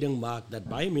afleiding maak dat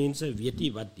baie mense weet nie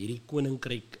wat hierdie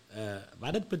koninkryk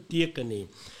wat dit beteken nie.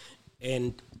 En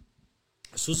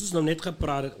soos ons nou net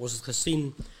gepraat het, ons het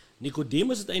gesien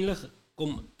Nicodemus het eintlik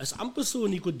is amper so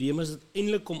Nicodemus het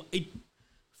eintlik kom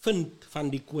uitvind van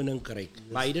die koninkryk.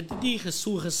 Yes. Maar hy het dit nie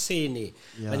so gesê nie.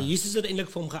 Ja. Want Jesus het eintlik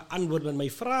vir hom geantwoord, want my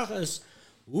vraag is,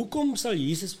 hoekom sal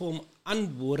Jesus vir hom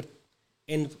antwoord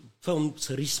en vir hom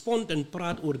respond en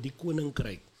praat oor die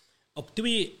koninkryk? Op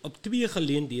twee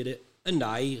geleenthede in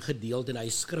daai gedeelte, in daai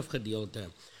skrifgedeelte.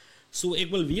 So ek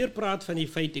wil weer praat van die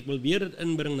feit, ek wil weer dit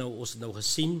inbring nou, ons het nou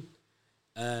gesien,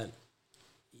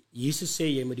 Jesus sê,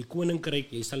 jy moet die koninkryk,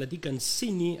 jy sal dit nie kan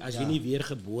sien nie, as jy nie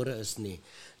weergebore is nie.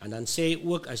 En dan sê hy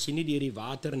ook, as jy nie deur die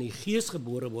water en die gees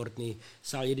gebore word nie,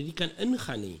 sal jy dit nie kan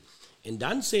ingaan nie. En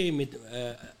dan sê hy met,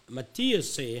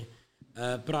 Mattheus sê,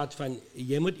 praat van,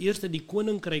 jy moet eers die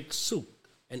koninkryk soek,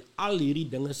 en al hierdie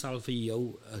dinge sal vir jou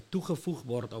toegevoeg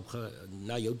word,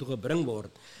 na jou toe gebring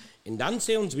word. En dan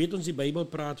sê ons, weet ons die Bybel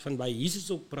praat van, waar Jesus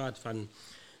ook praat van,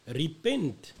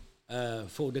 repent,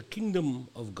 for the kingdom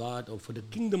of God, or for the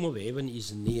kingdom of heaven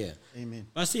is near. Amen.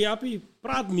 Pastor Japie,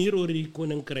 praat meer oor die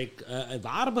koninkryk.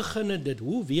 Waar begin dit?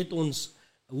 Hoe weet ons,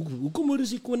 hoekom moet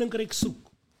ons die koninkryk soek?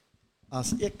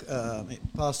 As ek,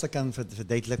 pastor kan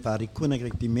verduidelik waar die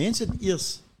koninkryk, die mense het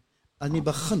eers, aan die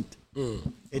begin,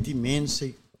 het die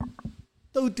mense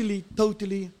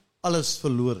totally alles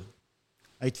verloor.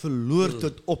 Hy het verloor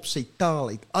tot op sy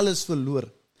taal, hy het alles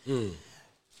verloor.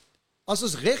 As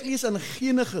ons reg lees aan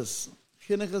Genesis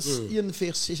 1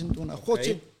 vers 26, God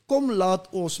sê, kom laat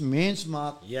ons mens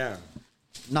maak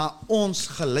na ons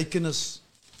gelykenis,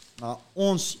 na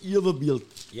ons ewebeeld.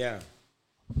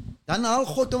 Dan haal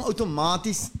God hom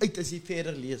outomaties uit as hy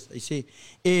verder lees. Hy sê,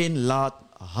 en laat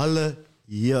hulle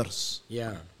heers.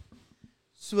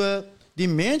 So, die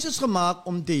mens is gemaak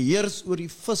om te heers oor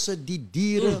die visse, die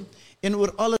diere, en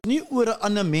oor alles, nie oor 'n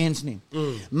ander mens nie.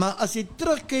 Maar as jy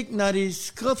terugkyk na die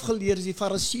skrifgeleerdes, die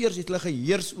fariseërs, het hulle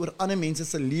geheers oor ander mense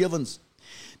se lewens.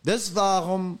 Dis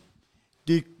waarom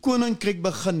die koninkryk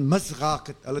begin misraak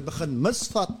het. Hulle begin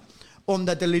misvat,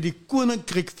 omdat hulle die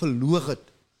koninkryk verloor het.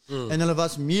 En hulle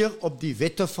was meer op die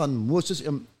wette van Moses,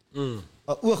 'n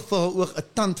oog vir 'n oog, 'n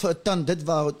tand vir 'n tand, dit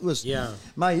waar het is.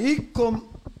 Maar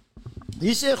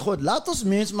hier sê God, laat ons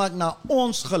mens maak na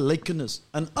ons gelykenis.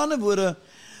 In ander woorde,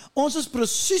 ons is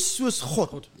presies soos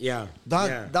God.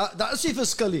 Daar is nie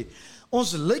verskil nie.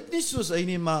 Ons lyk nie soos hy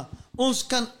nie, maar ons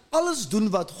kan alles doen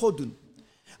wat God doen.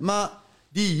 Maar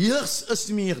die heers is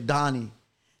nie meer daar nie.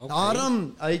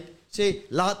 Daarom, hy sê,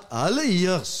 laat hulle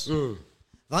heers.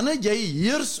 Wanneer jy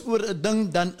heers oor 'n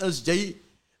ding, dan is jy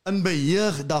in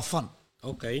beheer daarvan.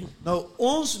 Nou,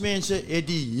 ons mense het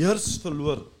die heers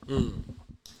verloor.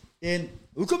 En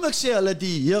hoekom ek sê hulle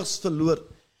die heers verloor?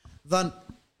 Want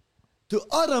toe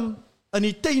Adam in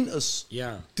die tuin is,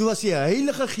 toe was die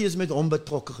Heilige Gees met hom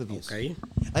betrokke gewees.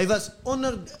 Hy was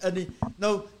onder,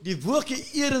 die woordjie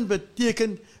Eden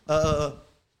beteken,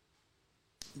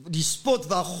 die spot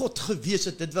waar God gewees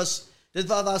het, dit was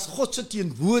waar God se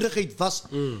teenwoordigheid was.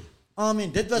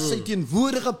 Amen, dit was sy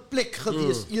teenwoordige plek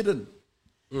gewees, Eden.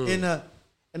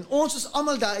 En ons is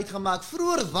almal daar uitgemaak.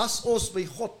 Vroeger was ons by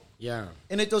God.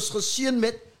 En het ons geseën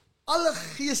met alle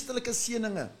geestelike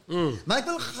seëninge. Maar ek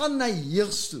wil gaan na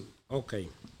heers toe.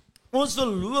 Ons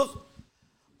verloor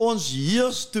ons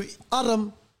heers toe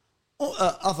Adam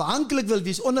afhanklik wil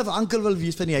wees, onafhanklik wil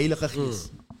wees van die Heilige Gees.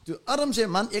 Toe Adam sê,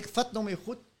 man, ek vat nou my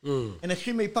goed en ek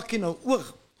gee my pakkie nou oor.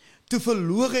 Toe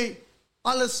verloor hy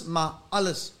alles, maar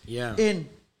alles. En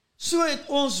so het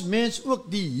ons mens ook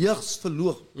die heers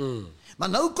verloor. Maar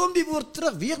nou kom die woord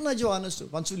terug weer na Johannes toe,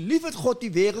 want so lief het God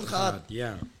die wêreld gehad,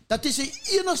 dat hy sy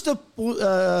enigste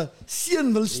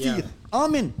seun wil stuur.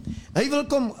 Amen. Hy wil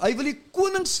kom, hy wil die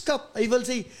koningskap, hy wil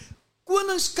sy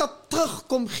koningskap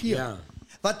terugkom gee,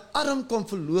 wat Adam kom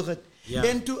verloor het.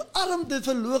 En toe Adam dit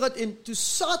verloor het, en toe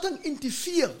Satan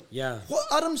interveer,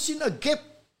 Adam sien 'n gap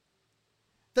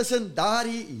tussen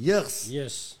daardie heers.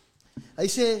 Hy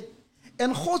sê,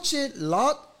 en God sê,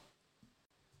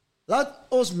 laat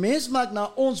ons mens maak na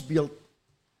ons beeld,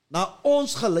 na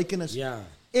ons gelykenis,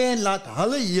 en laat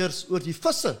hulle heers oor die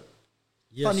visse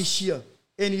van die see,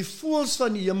 en die voëls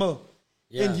van die hemel,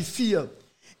 en die vee.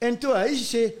 En toe hy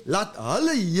sê, laat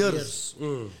hulle heers,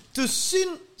 toe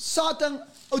sien Satan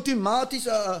outomaties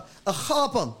 'n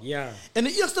gaping. In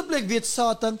die eerste plek weet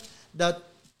Satan, dat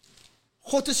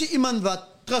God is nie iemand wat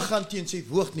teruggaan teen sy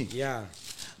woord nie.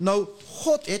 Nou,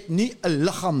 God het nie 'n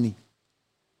liggaam nie.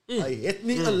 Hy het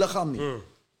nie 'n liggaam nie.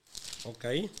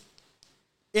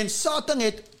 En Satan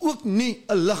het ook nie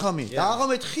 'n liggaam nie. Daarom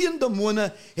het geen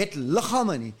demone het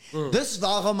liggame nie. Dis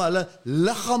waarom hulle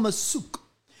liggame soek.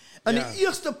 In die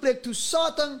eerste plek toe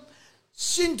Satan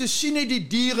sien hy die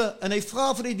diere en hy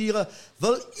vra vir die diere,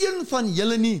 wil een van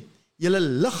julle nie julle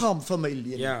liggaam vir my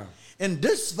leen? Ja. En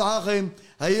dis waarom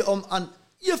hy hom aan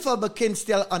Eva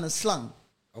bekendstel aan 'n slang.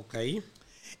 Okay.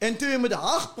 En toe hy met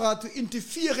Hag praat, toe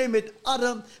interfereer hy met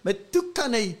Adam, met toe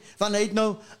kan hy, want hy het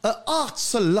nou 'n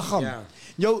aardse liggaam. Ja.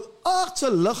 Jou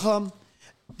aardse liggaam,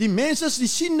 die mens is die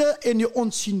siende en die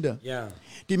onsiende. Ja.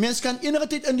 Die mens kan enige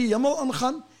tyd in die hemel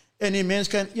ingaan, en die mens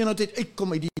kan enige tyd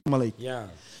uitkom uit die hemel uit. Ja.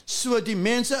 So die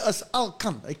mense is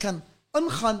alkant. Hy kan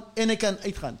ingaan en hy kan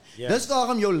uitgaan. Ja. Dis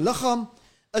waarom jou liggaam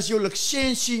is jou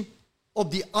lisensie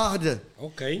op die aarde.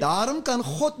 Okay. Daarom kan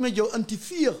God met jou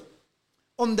interfereer,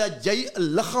 omdat jy 'n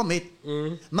liggaam het.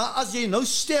 Maar as jy nou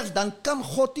sterf, dan kan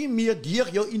God nie meer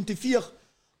deur jou interfereer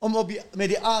om met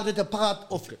die aarde te praat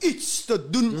of iets te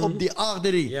doen op die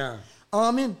aarde nie. Ja.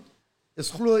 Amen. Ek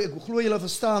glo julle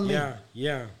verstaan my. Ja,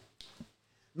 ja.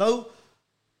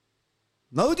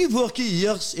 Nou die woordjie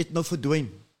heers het nou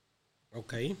verdwyn.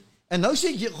 Okay. En nou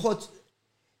sê God,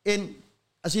 en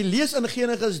as jy lees in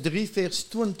Genesis 3 vers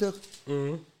 20,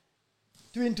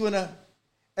 22,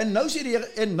 en nou sê die Here,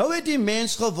 en nou het die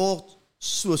mens geword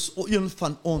soos een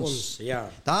van ons.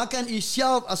 Ja. Daar kan u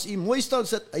self, as u mooi stil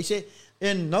sit, hy sê,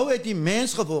 en nou het die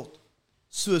mens geword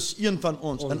soos een van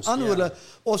ons. In ander woorde,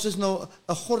 ons is nou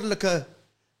 'n goddelike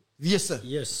wese.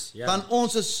 Yes, ja. Want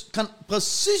ons kan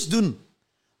presies doen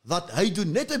wat hy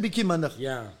doen, net 'n bietjie minder.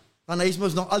 Ja. Want hy is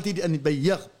mos nog altyd in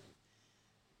beheer.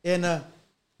 En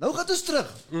nou gaat ons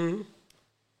terug.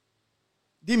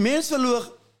 Die mens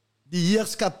verloor die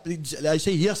heerskap, hy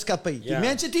sê heerskappy. Die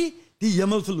mens het die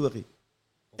hemel verloor.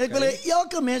 Ek wil hê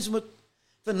elke mens moet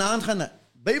vanaand gaan 'n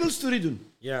Bybelstorie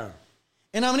doen. Ja.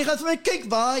 En dan gaan vir my kyk,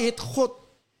 waar het God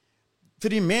vir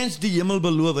die mens die hemel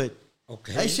beloof het.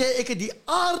 Okay. Hy sê, ek het die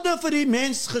aarde vir die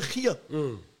mens gegee.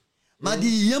 Maar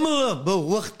die hemel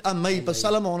behoort aan my.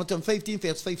 Psalm 115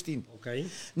 vers 15. Okay.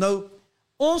 Nou,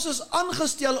 ons is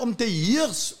aangestel om te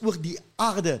heers oor die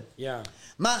aarde. Ja.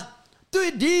 Maar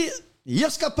toe die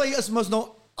heerskappy is mos nou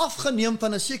afgeneem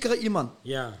van 'n sekere iemand.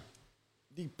 Ja.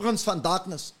 Die prins van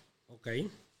darkness. Okay.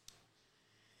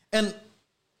 En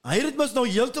hy het mos nou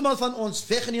heeltemal van ons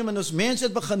weggeneem en ons mense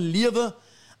het begin lewe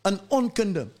in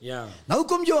onkunde. Ja. Nou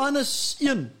kom Johannes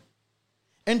 1.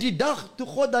 En die dag toe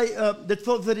God dit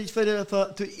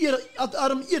toe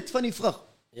Adam eet van die vrug.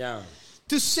 Ja.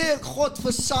 Toe sê God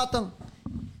vir Satan,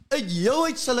 uit jou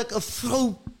uit sal ek 'n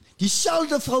vrou,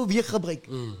 dieselfde vrou weer gebruik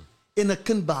en 'n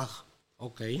kind baag.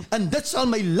 Okay. En dit sal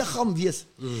my liggaam wees.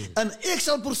 En ek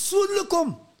sal persoonlik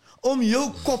kom om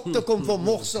jou kop te kom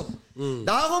vermorsel.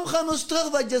 Daarom gaan ons terug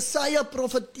wat Jesaja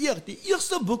profeteer. Die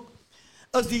eerste boek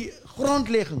is die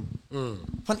grondlegging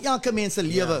van elke mens se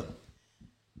lewe. Ja.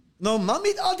 Nou, mam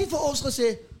het altyd vir ons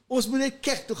gesê, ons moet net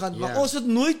kerk toe gaan, maar ons het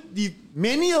nooit die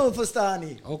manual verstaan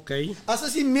nie. Okay. As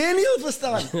ons die manual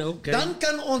verstaan, Okay. dan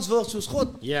kan ons word soos God.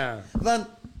 Ja. Want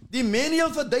die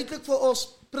manual verduidelik vir ons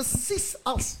presies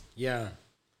alles. Ja.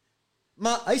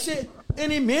 Maar hy sê, en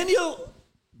die manual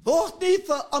word nie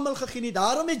vir almal gegee nie.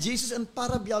 Daarom het Jesus in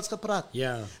parabels gepraat.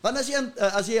 Ja. Want as jy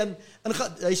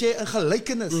hy sê in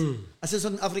gelykenis, as jy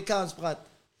in Afrikaans praat.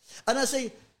 En as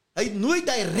hy het nooit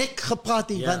direk gepraat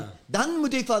nie, want dan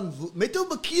moet hy met hoe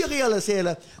bekeer hulle, sê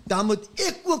hulle, dan moet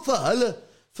ek ook vir hulle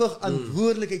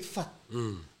verantwoordelikheid vat.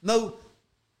 Nou,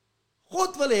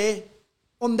 God wil hê,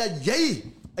 omdat jy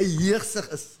 'n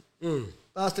heerser is,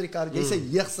 Pastor Ricardo, jy sê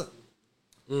heerser,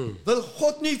 wil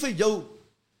God nie vir jou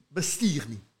bestuur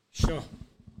nie. Sure.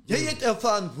 Jy het 'n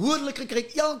verantwoordelikheid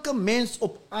gekry, elke mens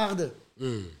op aarde.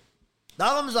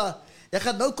 Daarom is daar, ek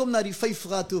gaan nou kom na die 5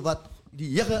 vrae toe wat die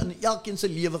Here in elkeen se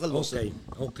lewe gelos het.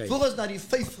 Okay. Voor ons na die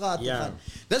 5 vrae te gaan.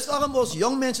 Dis waarom ons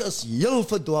jong mense is heel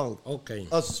verdwaald. Okay.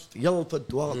 Is heel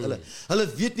verdwaald.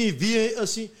 Hulle weet nie wie hy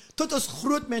is nie. Tot ons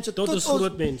groot mense, tot ons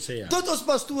groot mense, ja. Tot ons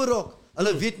pastoor ook.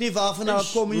 Hulle weet nie waarvan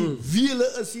hulle kom nie, wie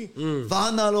hulle is nie,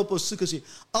 waarna hulle op ons soek is nie.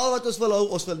 Al wat ons wil hou,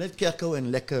 ons wil net kerk hou en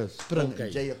lekker spring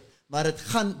en jail. Maar dit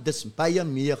gaan dis baie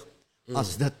meer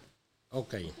as dit.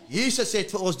 Okay. Jesus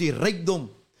het vir ons die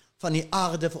rykdom van die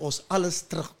aarde vir ons alles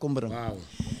terugkom bring. Wow.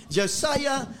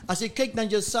 Jesaja, as jy kyk na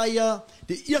Jesaja,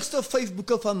 die eerste 5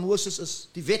 boeke van Moses is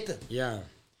die wette. Ja.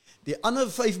 Die ander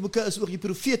 5 boeke is oor die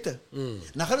profete.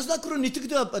 Dan gaan ons na kronieke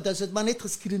toe, dat is dit maar net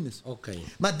geskiedenis. Okay.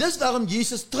 Maar dis waarom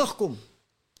Jesus terugkom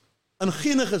in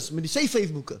Genesis met die sy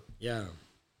 5 boeke. Ja.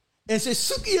 En sy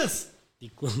soek eers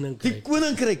die koninkryk. Die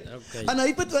koninkryk. Okay. En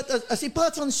hy as hy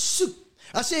praat van soek,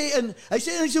 hy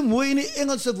sê so mooi in die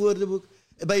Engelse woordeboek,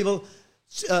 Bybel,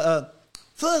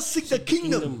 first seek the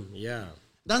kingdom. Ja.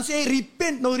 Dan sê hy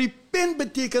repent. Nou repent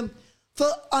beteken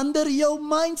verander jou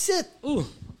mindset.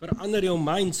 Verander jou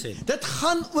mindset. Dit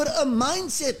gaan oor 'n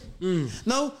mindset.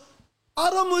 Nou,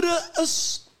 armoede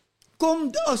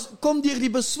kom deur die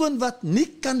persoon wat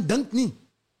nie kan dink nie.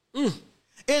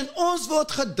 En ons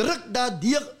word gedruk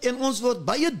daardeur en ons word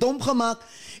baie dom gemaak.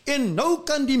 En nou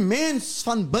kan die mens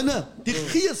van binne, die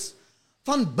gees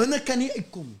van binne kan nie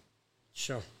uitkom nie.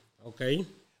 Sure, okay.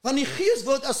 Want die gees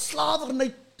word as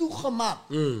slawerny toegemaak.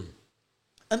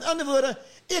 In ander woorde,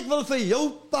 ek wil vir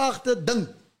jou paarte dink.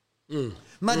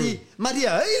 Maar die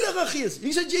Heilige Gees,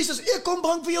 hier sê Jesus, ek kom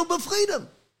bring vir jou bevryding.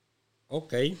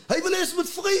 Okay. Hy wil hê ons moet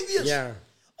vry wees. Ja.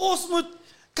 Ons moet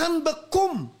kan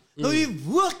bekom. Nou die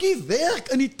woordjie werk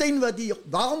in die tuin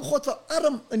waarom God vir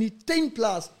arm in die tuin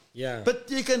plaas. Ja.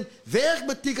 Werk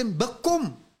beteken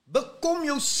bekom. Bekom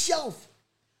jouself.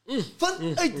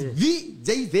 Vind uit wie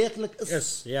jy werklik is.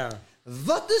 Yes, ja.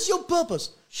 Wat is jou purpose?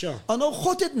 Sure. En nou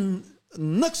God het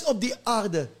niks op die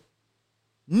aarde.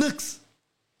 Niks.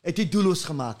 Het hy doelloos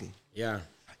gemaak. Ja.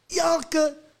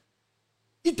 Elke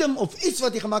item of iets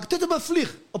wat hy gemaak het, tot op 'n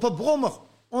vlieg, op 'n brommer.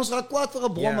 Ons raak kwaad vir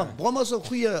 'n brommer. Ja. Brommer is 'n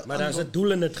goeie. Maar daar's 'n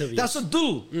doel in dit gewees. Daar's 'n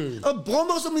doel. 'n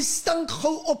Brommer is om die stank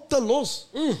gou op te los.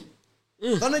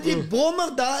 Wanneer die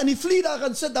brommer daar in die vlieg daar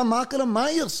gaan sit, dan maak hulle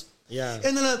meiers. Ja.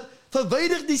 En hulle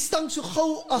verwyder die stank so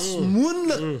gou as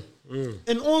moontlik.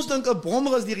 En ons dink 'n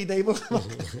brommer is deur die duiwel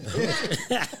gemaak.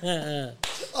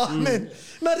 Amen.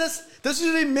 Maar dis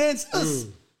hoe die mens is.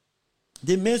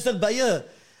 Die mens is baie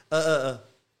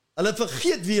hulle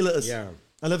vergeet wie hulle is. Ja.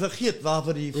 Hulle vergeet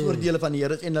waarvoor die voordele van die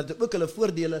Here is en dat ook hulle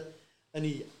voordele in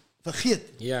die vergeet.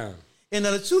 Ja. En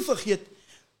hulle het so vergeet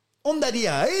omdat die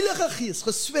Heilige Gees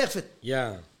geswerf het.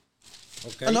 Ja.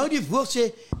 Okay. En nou die woord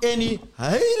sê en die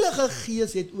Heilige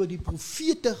Gees het oor die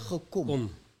profete gekom.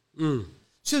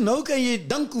 So nou kan jy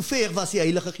dink hoe ver was die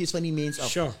Heilige Gees van die mens af.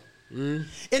 Sure.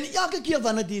 En elke keer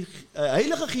wanneer die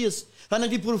Heilige Gees, wanneer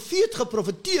die profeet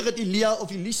geprofeteer het, Elia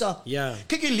of Elisa. Ja.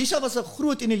 Kyk, Elisa was 'n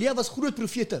groot en Elia was groot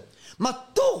profete. Maar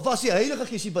tog was die Heilige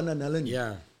Gees nie binne hulle nie.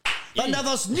 Ja. Want daar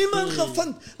was niemand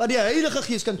gevind wat die Heilige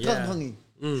Gees kan terugbring nie.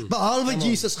 Behalwe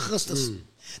Jesus Christus.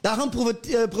 Daarom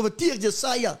profeteer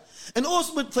Jesaja. En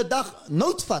ons moet vandag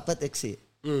nood vat wat ek sê.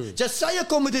 Jesaja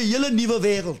kom met 'n hele nuwe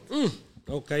wêreld.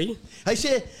 Okay. Hy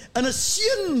sê, en 'n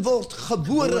seun word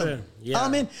gebore. Ja.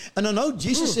 Amen. En dan nou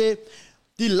Jesus sê,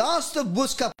 die laaste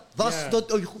boodskap was tot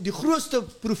die grootste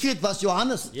profeet was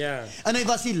Johannes. Ja. En hy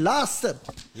was die laaste.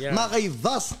 Ja.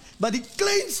 Maar die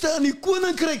kleinste in die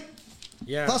koninkryk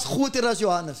was groter as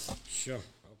Johannes. Sure.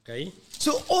 Okay.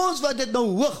 So ons wat dit nou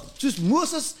hoog, soos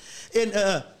Moses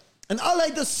en al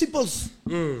die disippels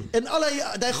en al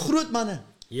die groot manne.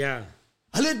 Ja.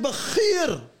 Hulle het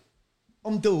begeer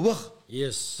om te hoog.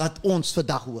 Yes. Wat ons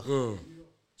vandag hoog.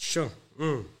 Sure.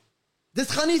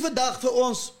 Dit gaan nie vandag vir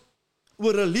ons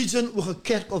oor religion, oor 'n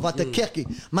kerk of wat 'n kerkie,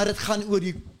 maar dit gaan oor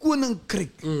die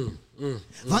koninkryk.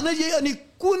 Wanneer jy in die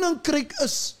koninkryk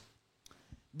is,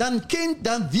 dan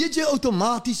weet jy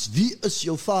outomaties wie is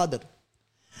jou vader.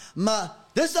 Maar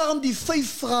dis daarom die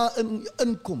 5 vrae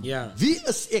inkom. Ja. Wie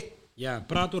is ek? Ja,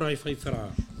 praat oor hy 5 vrae.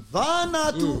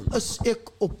 Waarna toe is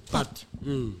ek op pad?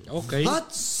 Okay.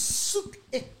 Wat soek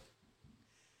ek?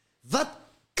 Wat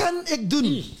kan ek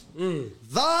doen?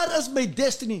 Waar is my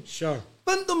destiny? Sure.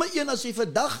 Punt nommer 1, as jy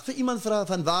vandag vir iemand vra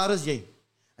van waar is jy?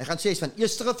 Hy gaan sê hy is van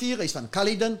Eersterivier, hy is van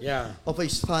Caledon, of hy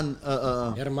is van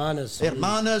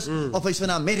Hermanus, of hy is van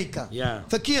Amerika. Ja.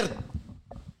 Verkeerd.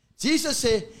 Jesus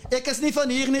sê, ek is nie van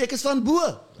hier nie, ek is van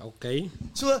bo. Okay.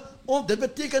 So, dit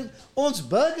beteken ons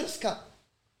burgerskap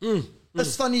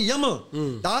is van die hemel.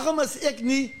 Daarom is ek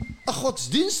nie 'n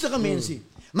godsdienstige mens nie,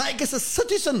 maar ek is 'n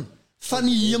citizen van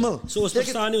die hemel. So ons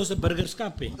verstaan nie ons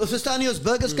burgerskap nie. Ons verstaan nie ons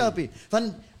burgerskap nie.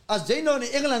 Want as jy nou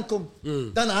in Engeland kom,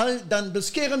 dan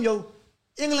beskerm jou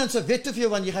Engelandse wette vir jou,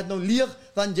 want jy gaan nou leer,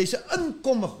 want jy's 'n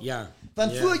inkomer. Ja.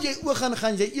 Want voor jy oor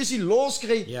gaan jy eers die los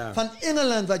kry van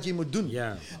Engeland wat jy moet doen.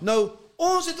 Ja. Nou,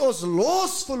 ons het ons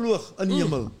los verloor in die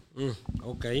hemel.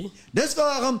 Okay. Dis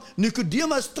waarom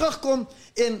Nicodemus terugkom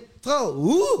en vra,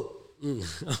 hoe?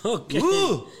 Okay.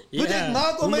 Hoe moet ek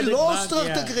maak om my los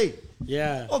terug te kry?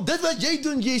 Ja. Op dit wat jy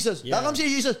doen, Jesus. Daarom sê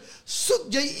Jesus, soek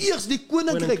jy eers die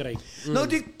koninkryk. Nou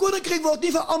die koninkryk word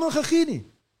nie vir almal gegee nie.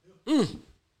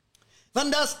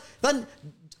 Want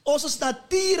ons is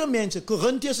natuurmense.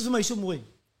 Korintiërs is vir my so mooi.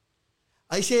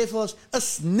 Hy sê vir ons,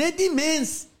 is net die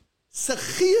mens se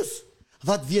gees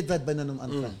wat weet wat binne hom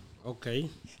aangaan. Okay.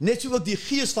 Net so ook die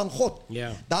gees van God.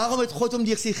 Ja. Daarom het God hom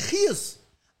deur sy gees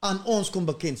aan ons kom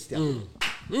bekendstel.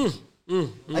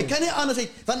 Hy kan nie anders sê,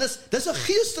 want dis 'n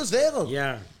geesteswêreld.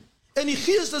 Ja. En die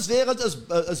geesteswêreld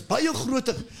is baie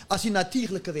groter as die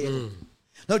natuurlike wêreld.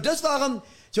 Nou, dis waarom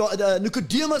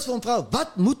Nicodemus vir hom vra,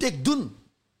 wat moet ek doen?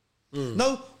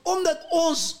 Nou, omdat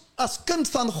ons as kind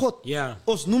van God,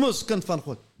 ons noem ons kind van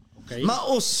God, maar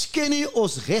ons ken nie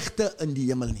ons regte in die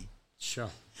hemel nie. Sure.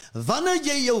 Wanneer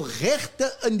jy jou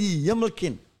regte in die hemel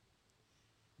ken,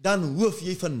 dan hoef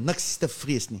jy vir niks te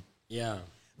vrees nie.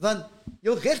 Want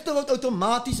jou regte word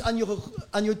outomaties aan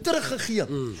jou teruggegee.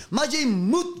 Maar jy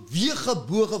moet weer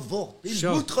gebore word. Jy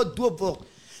moet gedoop word.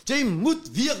 Jy moet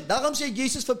weer, daarom sê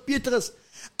Jesus vir Petrus,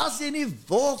 as jy nie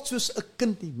word soos 'n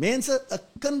kind nie. Mense, 'n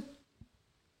kind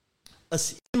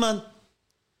is iemand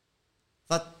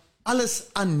wat alles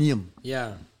aanneem.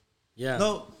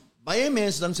 Nou, baie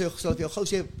mense dan sê self jou gou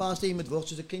sê pastor jy moet word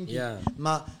soos 'n kindjie.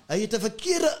 Maar hy het 'n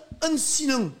verkeerde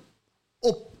insiening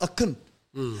op 'n kind.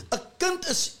 'n kind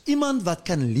is iemand wat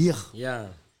kan leer.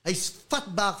 Hy's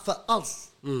vatbaar vir alles.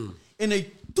 En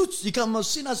hy toets, jy kan maar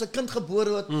sien as 'n kind gebore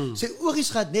word, sy oogies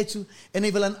gaan net so en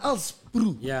hy wil aan alles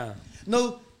proe.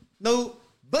 Nou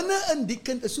binne in die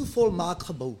kind is so volmaak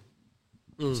gebou.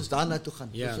 Soos daarna toe gaan.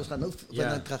 Ons gaan nou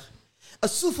binne terug.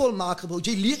 Is so volmaak gebou.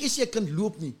 Jy leer is jy 'n kind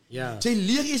loop nie. Jy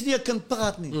leer is nie 'n kind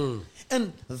praat nie.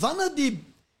 En wanneer die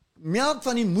melk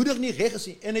van die moeder nie reg is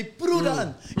nie, en hy proe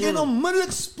daarin, en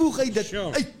onmiddellik spoeg hy dit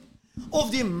uit. Of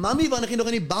die mammy, wanneer hy nog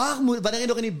in die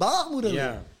baarmoeder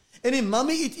lê, en die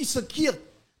mammy iets verkeerd,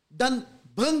 dan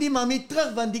bring die mammy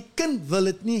terug, want die kind wil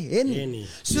het nie hê nie.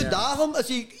 So daarom as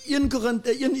jy 1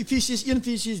 Efesiërs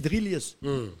 3 lees,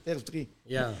 vers 3,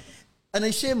 en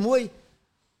hy sê mooi,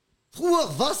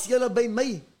 vroeger was julle by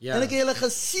my, en ek het julle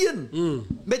geseën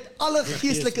met alle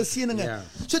geestelike seëninge.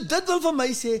 So dit wil vir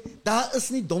my sê, daar is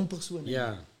nie dom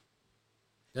persone.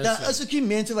 Daar is ook nie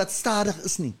mense wat stadig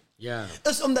is nie.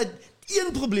 Is omdat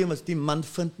een probleem is, die man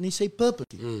vind nie sy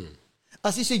purpose nie.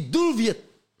 As hy sy doel weet,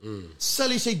 sal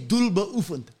hy sy doel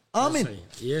beoefen. Amen.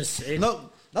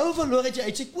 Nou verloor het jy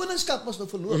uit sy koningskap was nou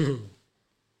verloor.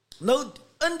 Nou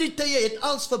in die tye het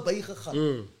alles verby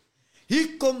gegaan.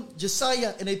 Hier kom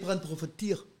Jesaja en hy begin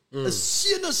profeteer. 'n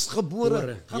seun is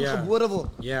gebore, gaan gebore word.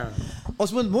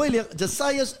 Ons moet mooi leer,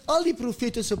 Jesaja, al die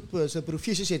profete se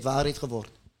profesies het waarheid geword.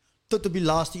 Tot op die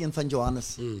laaste een van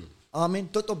Johannes.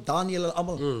 Amen. Tot op Daniël en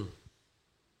almal.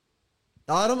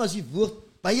 Daarom is die woord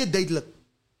baie duidelik.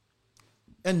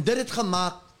 En dit het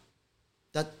gemaak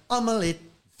dat almal het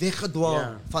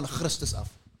weggedwaal van Christus af.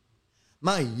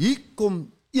 Maar hier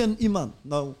kom iemand.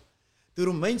 Nou, die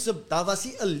Romeinse, daar was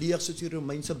nie 'n leer soos die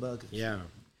Romeinse burgers.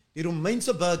 Die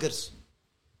Romeinse burgers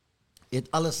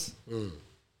het alles.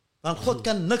 Want God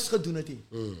kan niks gedoen het nie.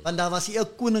 Want daar was nie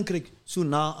 'n koninkryk so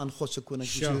na aan God se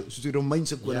koninkryk soos die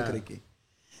Romeinse koninkryk.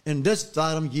 En dis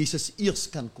waarom Jesus eers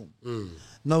kan kom.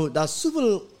 Nou, daar is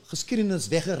soveel geskiedenis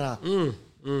weggeraak.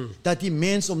 Dat die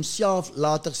mens homself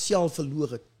later self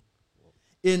verloor het.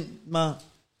 Maar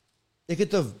ek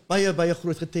het 'n baie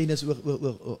groot getuienis oor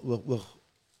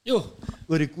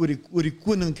die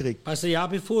koninkryk. Pastor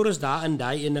Japie, voor ons daar in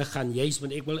daai ene gaan juist,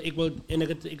 want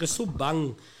ek is so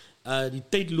bang die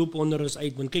tyd loop onder ons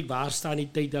uit, want kyk waar staan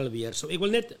die tyd alweer. So ek wil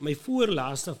net my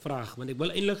voorlaaste vraag, want ek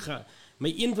wil eintlik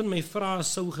een van my vrae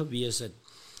sou gewees het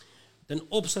ten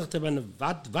opsigte van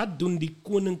wat doen die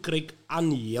koninkryk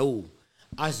aan jou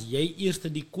as jy eers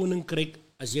die koninkryk,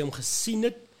 as jy hom gesien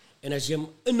het en as jy hom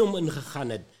in hom ingegaan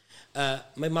het.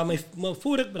 Maar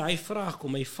voor ek by daai vraag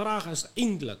kom, my vraag is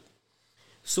eintlik,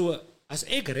 so as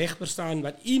ek reg verstaan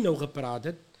wat u nou gepraat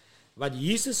het, wat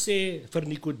Jesus sê vir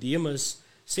Nicodemus,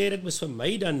 sê dit mis vir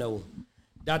my dan nou,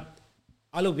 dat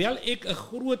alhoewel ek 'n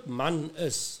groot man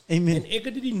is, en ek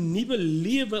het die nuwe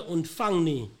lewe ontvang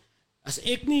nie, as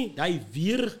ek nie daai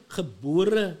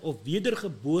weergebore of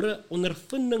wedergebore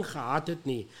ondervinding gehad het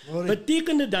nie,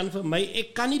 beteken dit dan vir my,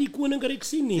 ek kan nie die koninkryk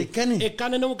sien nie. Ek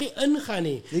kan er nou ook nie ingaan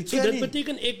nie. So dit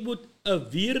beteken ek moet 'n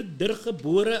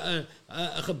wedergebore,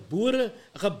 'n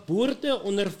geboorte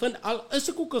ondervind, al is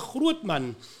ek ook 'n groot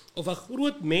man, of 'n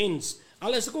groot mens,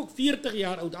 al is ek ook 40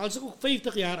 jaar oud, al is ek ook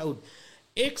 50 jaar oud,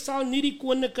 ek sal nie die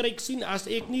koninkryk sien as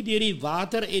ek nie deur die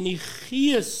water en die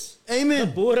gees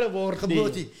gebore word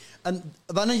nie. En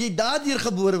wanneer jy daardeur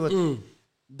gebore word,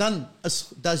 dan is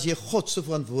jy God se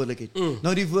verantwoordelikheid.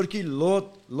 Nou die woordjie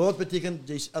Lord beteken,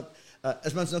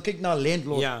 as mens nou kyk na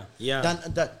landlord, dan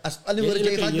as alle woorde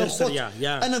jy gaan nog God,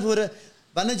 in 'n woorde,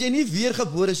 wanneer jy nie weer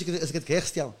gebore is, as ek dit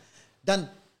regstel, dan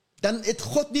het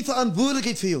God nie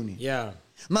verantwoordelikheid vir jou nie.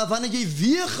 Maar wanneer jy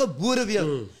weer gebore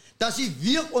word, dan is jy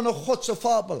weer onder God se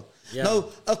fabel. Nou,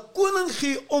 'n koning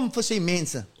gee om vir sy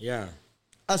mense.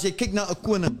 as jy kyk na 'n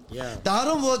koning. Ja.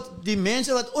 Daarom word die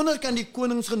mense wat onder kan die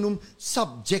konings genoem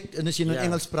subject, en as jy in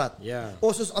Engels praat. Ja.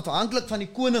 Ons is afhanklik van die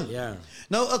koning. Ja.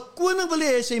 Nou 'n koning wil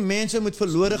hê sy mense moet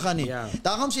verlore gaan nie. Ja.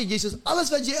 Daarom sê Jesus, alles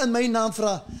wat jy in my naam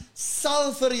vra,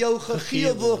 sal vir jou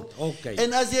gegee word. Okay.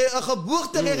 En as jy 'n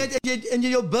geboorterecht het en jy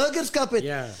jou burgerskap het,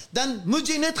 Ja. dan moet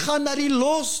jy net gaan na die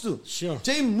los toe. Sure.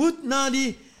 Jy moet na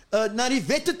die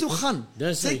wette toe gaan.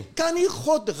 Dis Jy hy. kan nie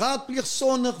God raadpleeg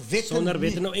sonder wette Sonder nie.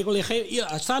 wette. Nou, ek wil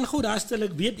staan goed, daar stel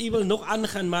ek weet u wil nog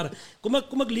aangaan, maar kom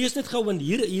ek lees net gou, want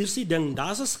hier is die ding.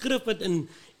 Daar's 'n skrif wat in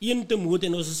 1 Timoteus,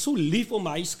 en ons is so lief om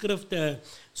hy skrif te,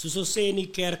 soos ons sê in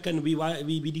die kerk, en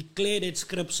we declare that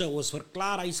scripture, ons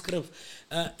verklaar hy skrif.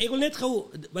 Ek wil net gou,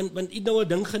 want u nou 'n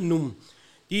ding genoem.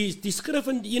 Die skrif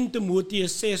in 1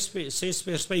 Timoteus 6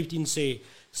 vers 15 sê,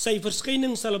 sy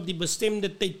verskyning sal op die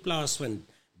bestemde tyd plaasvind.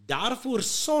 Daarvoor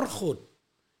sorg God,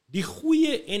 die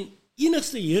goeie en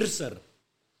enigste heerser,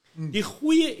 die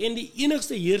goeie en die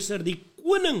enigste heerser, die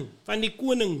koning van die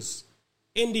konings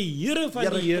en die Here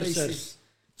van die heersers.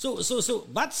 So,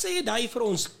 wat sê hy vir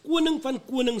ons? Koning van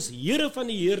konings, Here van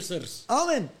die heersers.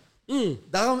 Amen.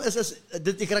 Daarom is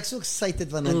dit, ek raak so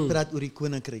excited wanneer ek praat oor die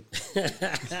koninkryk.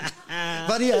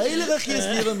 Want die Heilige Gees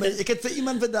lewe in my. Ek het vir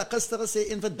iemand vandag gister gesê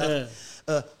en vandag,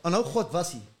 nou God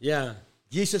was hy. Ja.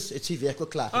 Jesus het sy werk al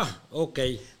klaar.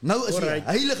 Okay. Nou is die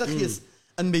Heilige Gees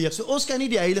in beheer. So ons kan nie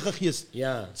die Heilige Gees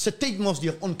se tyd mos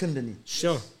deur onkunde nie.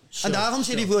 Sure. En daarom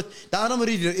sê die woord, daarom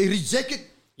reject ek.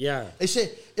 Ja. Hy sê,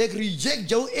 ek reject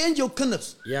jou en jou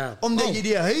kinders. Ja. Omdat jy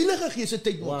die Heilige Gees se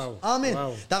tyd mos. Wow. Amen.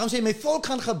 Wow. Daarom sê my volk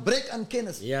gaan gebrek aan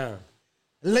kennis. Ja.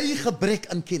 Lei gebrek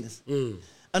aan kennis.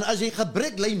 En as jy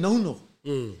gebrek lei nou nog,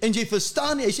 en jy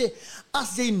verstaan nie, hy sê,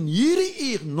 as jy in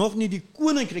hierdie uur nog nie die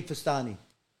koninkryk verstaan nie,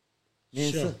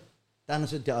 mense, dan is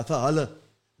dit vir hulle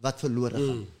wat verlore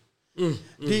gaan.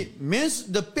 Die mens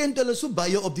depend hulle so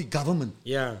baie op die government.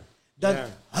 Ja. Dat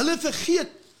hulle vergeet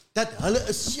dat hulle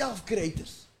is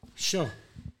self-creators. Sure.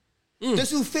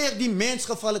 Dis hoe ver die mens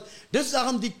geval het. Dis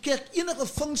daarom die kerk enige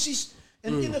funksies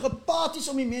en enige parties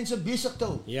om die mense besig te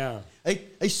hou. Ja.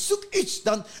 Hy soek iets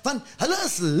dan, want hulle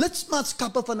is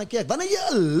lidmaatskappe van 'n kerk. Wanneer jy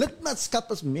 'n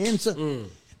lidmaatskap is mense,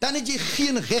 dan het jy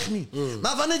geen reg nie.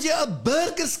 Maar wanneer jy 'n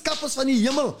burgerskap is van die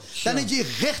hemel, dan het jy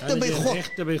regte by God.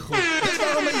 Regte by God. Dis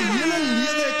waarom my hele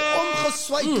lewe het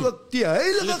omgeswaai toe ek die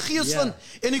Heilige Gees vind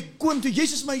en ek kon toe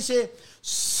Jesus my sê,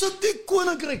 soek die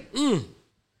koninkryk.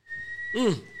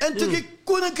 En toe ek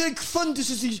koninkryk vind, dis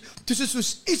is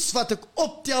soos iets wat ek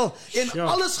optel en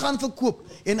alles gaan verkoop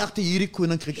en agter hierdie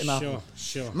koninkryk in haar.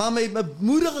 Maar my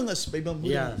bemoediging is by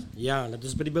bemoediging. Ja, dat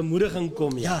is by die bemoediging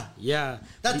kom. Ja.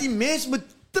 Dat die mens moet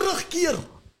terugkeer.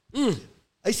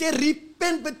 Hy sê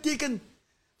repent beteken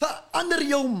verander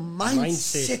jou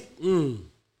mindset.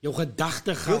 Jou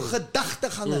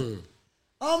gedagtegange.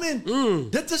 Amen.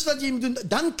 Dit is wat jy moet doen.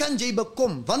 Dan kan jy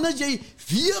bekom. Wanneer jy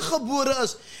weergebore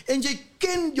is en jy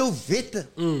ken jou wette.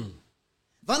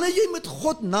 Wanneer jy met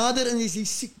God nader en jy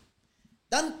is siek,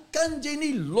 dan kan jy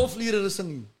nie lofliedere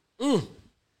sing nie.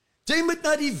 Jy moet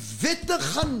na die wette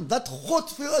gaan wat God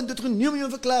vir jou in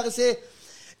Deuteronomium verklaar en sê,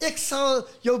 ek sal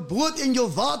jou brood en jou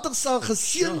water sal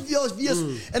geseën wees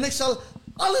en ek sal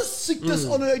alle siektes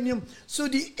onder jou neem. So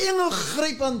die engel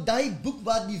gryp aan die boek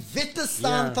waar die wette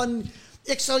staan van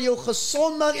ek sal jou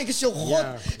gesond maak, ek is jou God,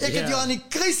 ek het jou aan die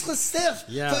kruis gesterf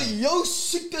vir jou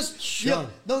siektes.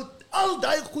 Nou al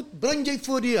die goed bring jy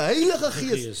voor die Heilige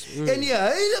Gees en die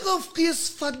Heilige Gees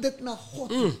vat dit na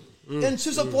God. En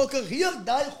soos 'n prokureur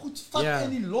daai goed vat en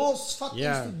die los vat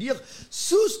en studeer,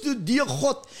 so studeer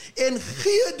God en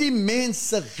gee die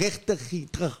mense regte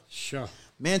terug.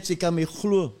 Mense kan my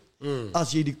glo,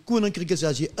 as jy die koninkryk is,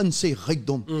 as jy in sy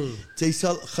rykdom, jy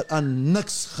sal aan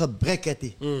niks gebrek hê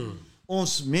nie.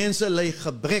 Ons mense ly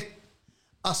gebrek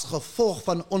as gevolg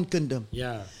van onkunde.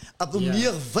 Hoe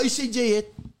meer wysheid jy het,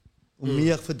 hoe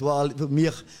meer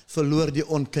verloor die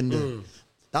onkunde.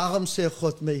 Daarom sê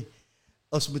God my,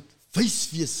 ons moet wys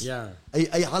wees.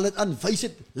 Hy haal dit aan,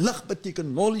 wysheid, lig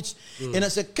beteken knowledge. En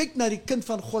as ek kyk na die kind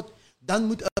van God, dan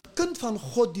moet 'n kind van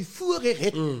God die voorreg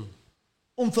hê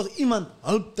om vir iemand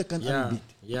hulp te kan aanbied.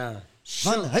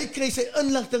 Want hy kry sy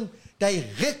inligting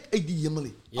direk uit die hemel.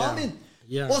 Amen.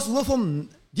 Ons hoef hom,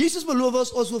 Jesus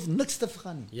beloof ons hoef niks te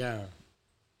vra nie.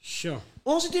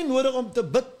 Ons het nie nodig om te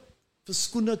bid vir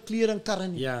skoene, klere en karre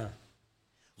nie.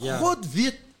 God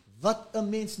weet wat 'n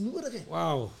mens nodig het.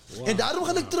 En daarom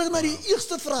gaan ek terug na die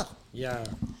eerste vraag.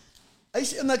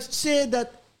 Ek sê dat,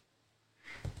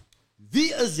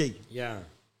 wie is jy?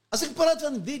 As ek praat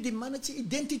van wie, die man het sy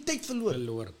identiteit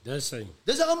verloor. Dis hy.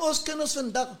 Dis waarom ons kinders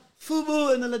vandag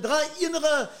voetbal en hulle draai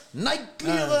enige Nike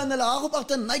klere en hulle haal op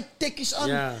agter Nike tekkies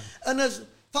aan. En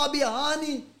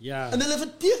Fabiani. Ja. En hulle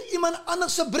verteer iemand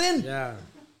anders se brein. Ja.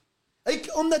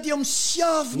 Omdat hy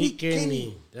homself nie ken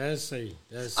nie. Dis hy.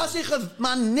 As hy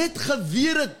maar net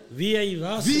geweet het wie hy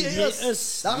was, wie hy is.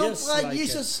 Daarom yes, praat like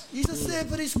Jesus sê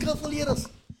vir die skrifgeleerdes,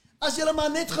 as julle maar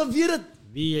net geweet het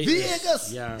wie ek is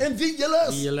en wie julle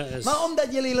is. Maar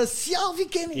omdat julle self nie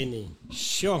ken nie.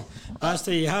 Sure.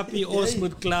 Pastor Japie, ons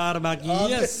moet klaar maak.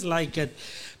 Yes, like it.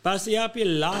 Pastor Japie,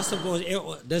 last of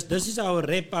us, this is our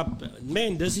wrap up.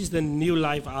 Man, this is the new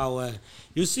life hour.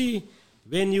 You see,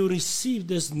 when you receive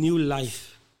this new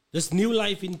life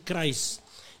in Christ,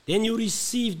 then you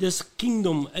receive this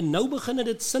kingdom. En nou begin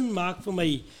dit sin maak vir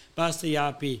my, Pastor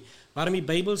Japie, waarom die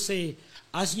Bybel sê,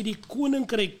 as jy die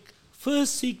koninkryk,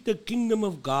 first seek the kingdom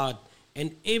of God,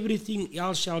 and everything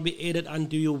else shall be added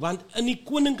unto you. Want in die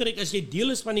koninkryk, as jy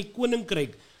deel is van die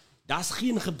koninkryk, daar's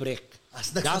geen gebrek.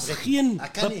 Daar's geen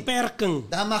beperking.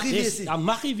 Daar mag nie wees nie. Daar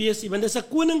mag nie wees nie, want dis 'n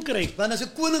koninkryk. Want dis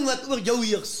 'n koning wat oor jou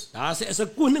heers. Daar is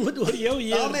 'n koning wat oor jou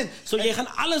heers. Amen. So jy gaan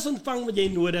alles ontvang wat jy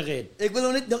nodig het. Ek wil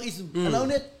nou net nog iets doen. Nou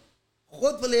net,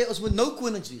 God wil hê ons moet nou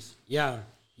konings wees. Ja,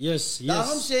 yes.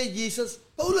 Daarom sê Jesus,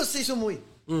 Paulus sê so mooi.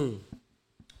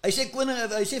 Hy sê koning,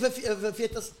 hy sê vir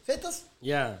fetus.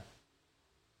 Ja.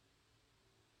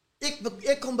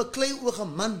 Ek kom beklei oor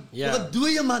 'n man, oor 'n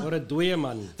dooie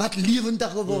man. Wat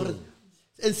lewendig geword het.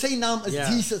 En sy naam is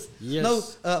Jesus. Yes. Nou,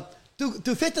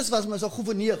 toe fetus was my so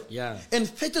gouverneur. Ja. En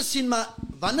fetus sien maar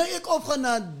wanneer ek opgaan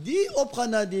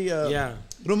na die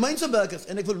Romeinse burgers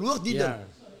en ek verloor die ding,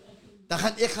 dan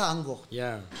gaan ek gehang word.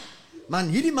 Ja. Man,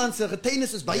 hierdie man se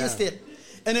getuienis is baie sterk.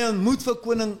 En hy ontmoet vir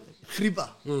koning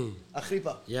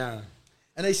Agrippa. Ja.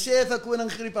 En hy sê vir koning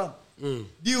Agrippa,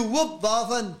 die hoop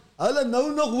waarvan hulle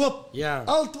nou nog hoop. Ja.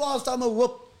 Al 12 stamme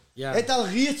hoop. Ja. Het al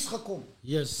reeds gekom.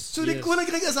 Yes. So die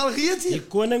koninkryk is al reeds hier. Die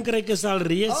koninkryk is al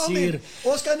reeds hier.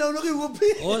 Ons kan nou nog nie hoop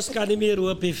nie. Ons kan nie meer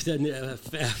hoop nie.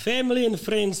 Family and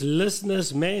friends,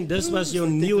 listeners, man, this was your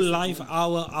new life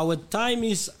hour. Our time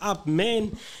is up,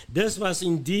 man. This was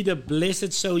indeed a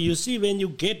blessed show. You see, when you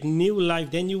get new life,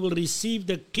 then you will receive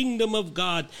the kingdom of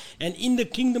God. And in the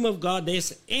kingdom of God,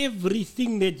 there's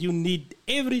everything that you need.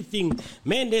 Everything.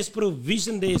 Man, there's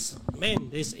provision. There's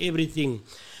everything.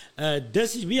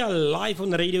 We are live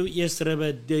on Radio Eerste.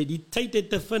 Die tyd het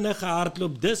te vinnig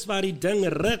gehardloop. Dis waar die ding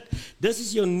ruk. This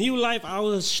is your new life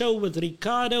hour show with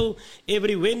Ricardo.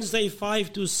 Every Wednesday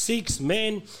 5 to 6.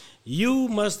 Man, you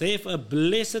must have a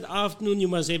blessed afternoon. You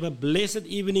must have a blessed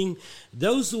evening.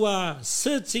 Those who are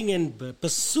searching and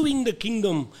pursuing the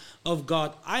kingdom of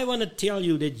God, I want to tell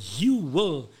you that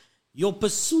your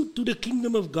pursuit to the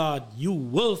kingdom of God, you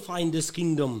will find this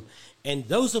kingdom. And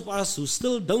those of us who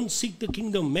still don't seek the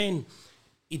kingdom, man,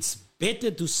 it's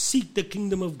better to seek the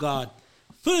kingdom of God.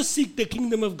 First seek the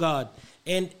kingdom of God,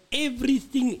 and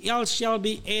everything else shall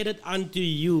be added unto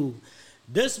you.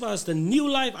 This was the New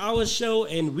Life Hour show,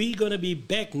 and we're going to be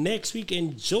back next week.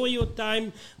 Enjoy your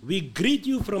time. We greet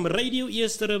you from Radio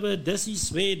Eerste River. This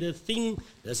is where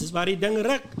this is waar die ding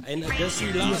ruk. En dis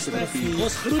die laaste.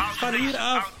 Ons groet van hier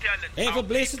af. Have a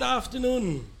blessed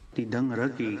afternoon. Die ding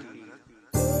rukkie.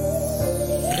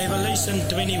 Revelation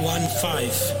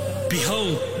 21:5.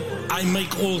 Behold, I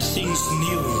make all things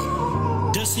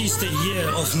new. This is the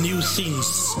year of new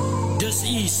things. This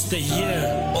is the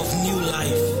year of new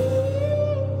life.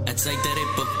 It's like the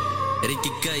rip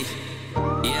Ricky K.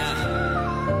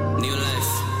 Yeah. New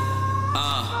life.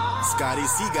 Scotty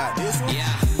C got this.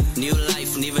 Yeah. New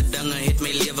life, nuwe dinge het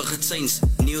my lewe gechange.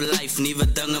 New life, nuwe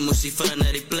dinge moes die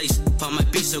verander replace. Van my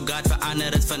peace, oh God,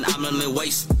 verander het van almal my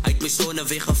ways. Uit my sonde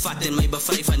weggevat en my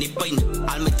bevry van die pyn.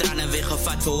 Al my trane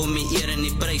weggevat vir hom my eer en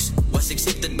die prys. Was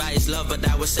accepted by his love, but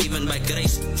I was saved by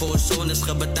grace. Voor sondes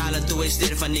gebetaal en toe hy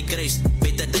sterf van die kruis.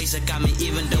 Beter days I come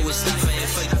even though it's tough I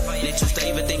fight. Net soos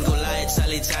David en Goliath sal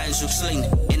die giants soek slain.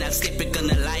 En al skep ek in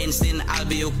the lions, then I'll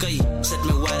be okay. Sit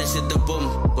my waters at the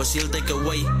bomb, was he'll take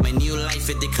away. My new life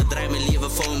het ek gedraai, my lewe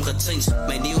vir hom gechange.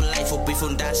 My new life op die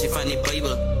fondasie van die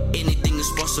Bybel. Anything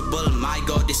is possible, my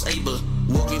God is able.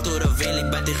 Walking through the valley,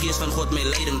 but die gees van God my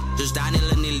leiding. Dus Daniel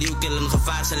in die leeuwkil in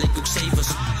gevaar sal ek ook savers.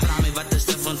 Vraag my wat is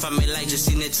different van my life, just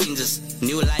sien het changes.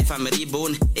 New life, I'm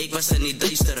reborn, ek was in die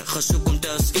duister. Gesoek om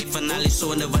te escape van al die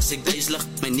sonde, was ek duiselig.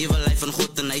 My nieuwe life van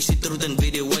God en hy sê truth and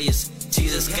be the way is.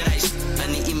 Jesus Christ,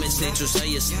 in die image net soos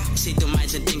hy is. Set your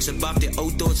minds and things above, the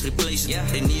old thoughts replace.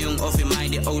 Renewing of your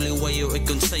mind, the only way you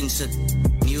can change it.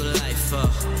 New life,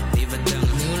 nieuwe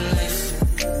dinge. New life,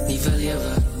 nieuwe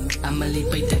lewe. Almal die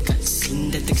buite kan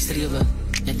sien dat ek strewe.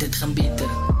 Ja, dit gaan beter,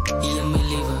 hier in my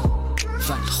lewe.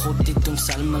 Want God het ons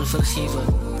almal vergewe.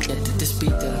 Ja, dit is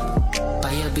beter,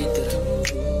 baie beter.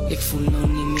 Ek voel nou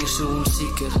nie meer so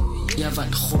onseker. Ja,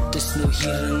 want God is nou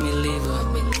hier in my leven.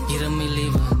 Hier in my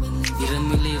leven, hier in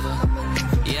my leven.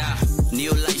 Ja,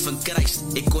 new life in Christ.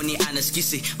 Ik kon niet anders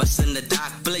kiezen, was in the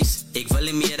dark place. Ik wil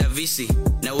niet meer een visie.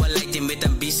 Nou al lijkt hij met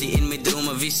ambitie in mijn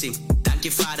dromen visie. Dank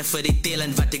je vader voor die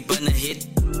talent wat ik binnen hit.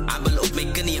 Abel op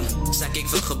mijn knieën, zak ik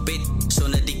veel gebed.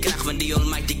 Zonder die kracht van die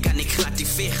almighty kan ik glad die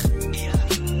veeg.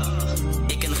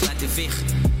 Ik kan glad die veeg.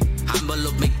 Abel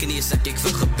op mijn knieën, zak ik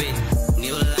veel gebed.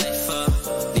 Nieuw life,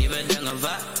 nieuwe dingen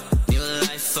wat. Nieuw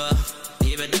life,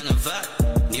 nieuwe dingen wat.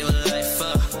 Nieuw life,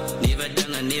 nieuwe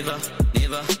dingen, nieuwe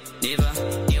life,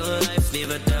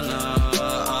 nieuwe dingen.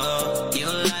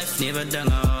 Nieuw life, nieuwe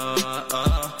dingen.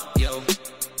 Yo,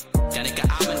 kan ik een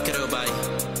amen krul bij?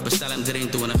 Bestel hem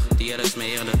 23, die hier is mijn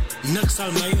eerder. Niks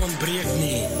zal mij ontbreken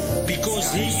nie,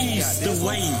 because he is the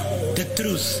way, the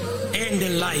truth and the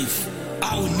life,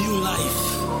 our new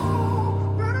life.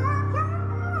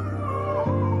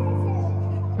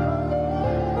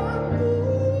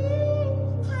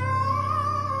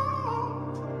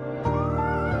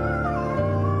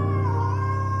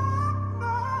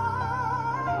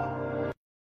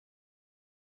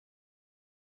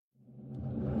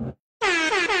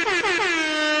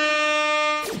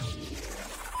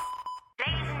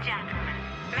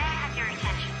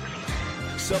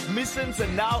 Submissions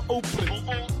are now open. For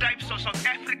all types of South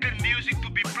African music to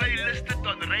be playlisted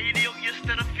on Radio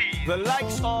Yesterday. The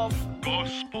likes of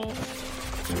gospel,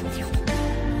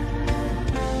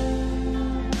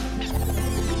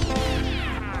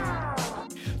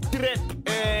 trip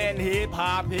en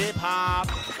hip-hop.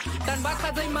 Dan wat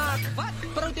gaat hij maken? Wat?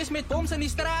 Protest met boms in die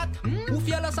straat?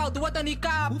 Hoeveel zou dood aan die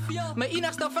kaap? Mijn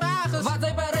enigste vraag is: wat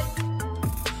hij bereikt?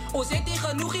 O, zit hij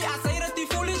genoeg hier als hij het die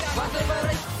voelt? Wat hij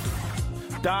bereikt?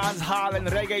 Dancehall en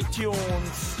reggae tunes.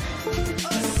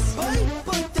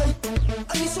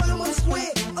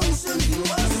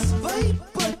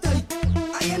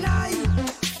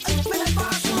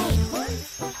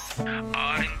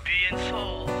 R&B and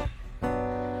soul.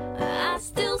 I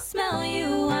still smell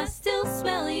you, I still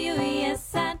smell you, yes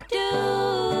I do.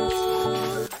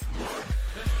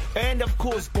 And of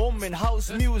course, bomb and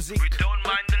house music. We don't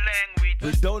mind the language.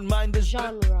 We don't mind the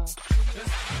genre.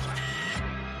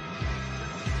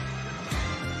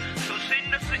 So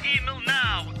send us an email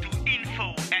now to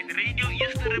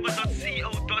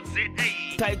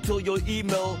info@radioyesterriver.co.za. Title your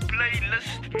email.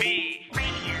 Playlist me.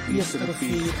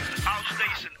 Yesterday. Our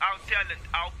station, our talent,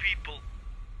 our people.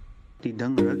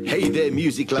 Hey there,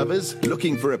 music lovers.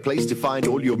 Looking for a place to find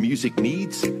all your music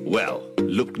needs? Well,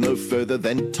 look no further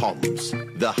than Tom's,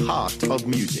 the heart of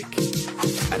music.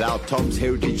 At our Tom's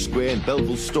Heritage Square and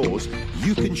Belleville stores,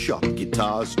 you can shop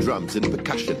guitars, drums and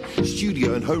percussion,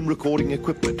 studio and home recording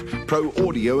equipment, pro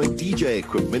audio and DJ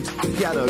equipment, piano,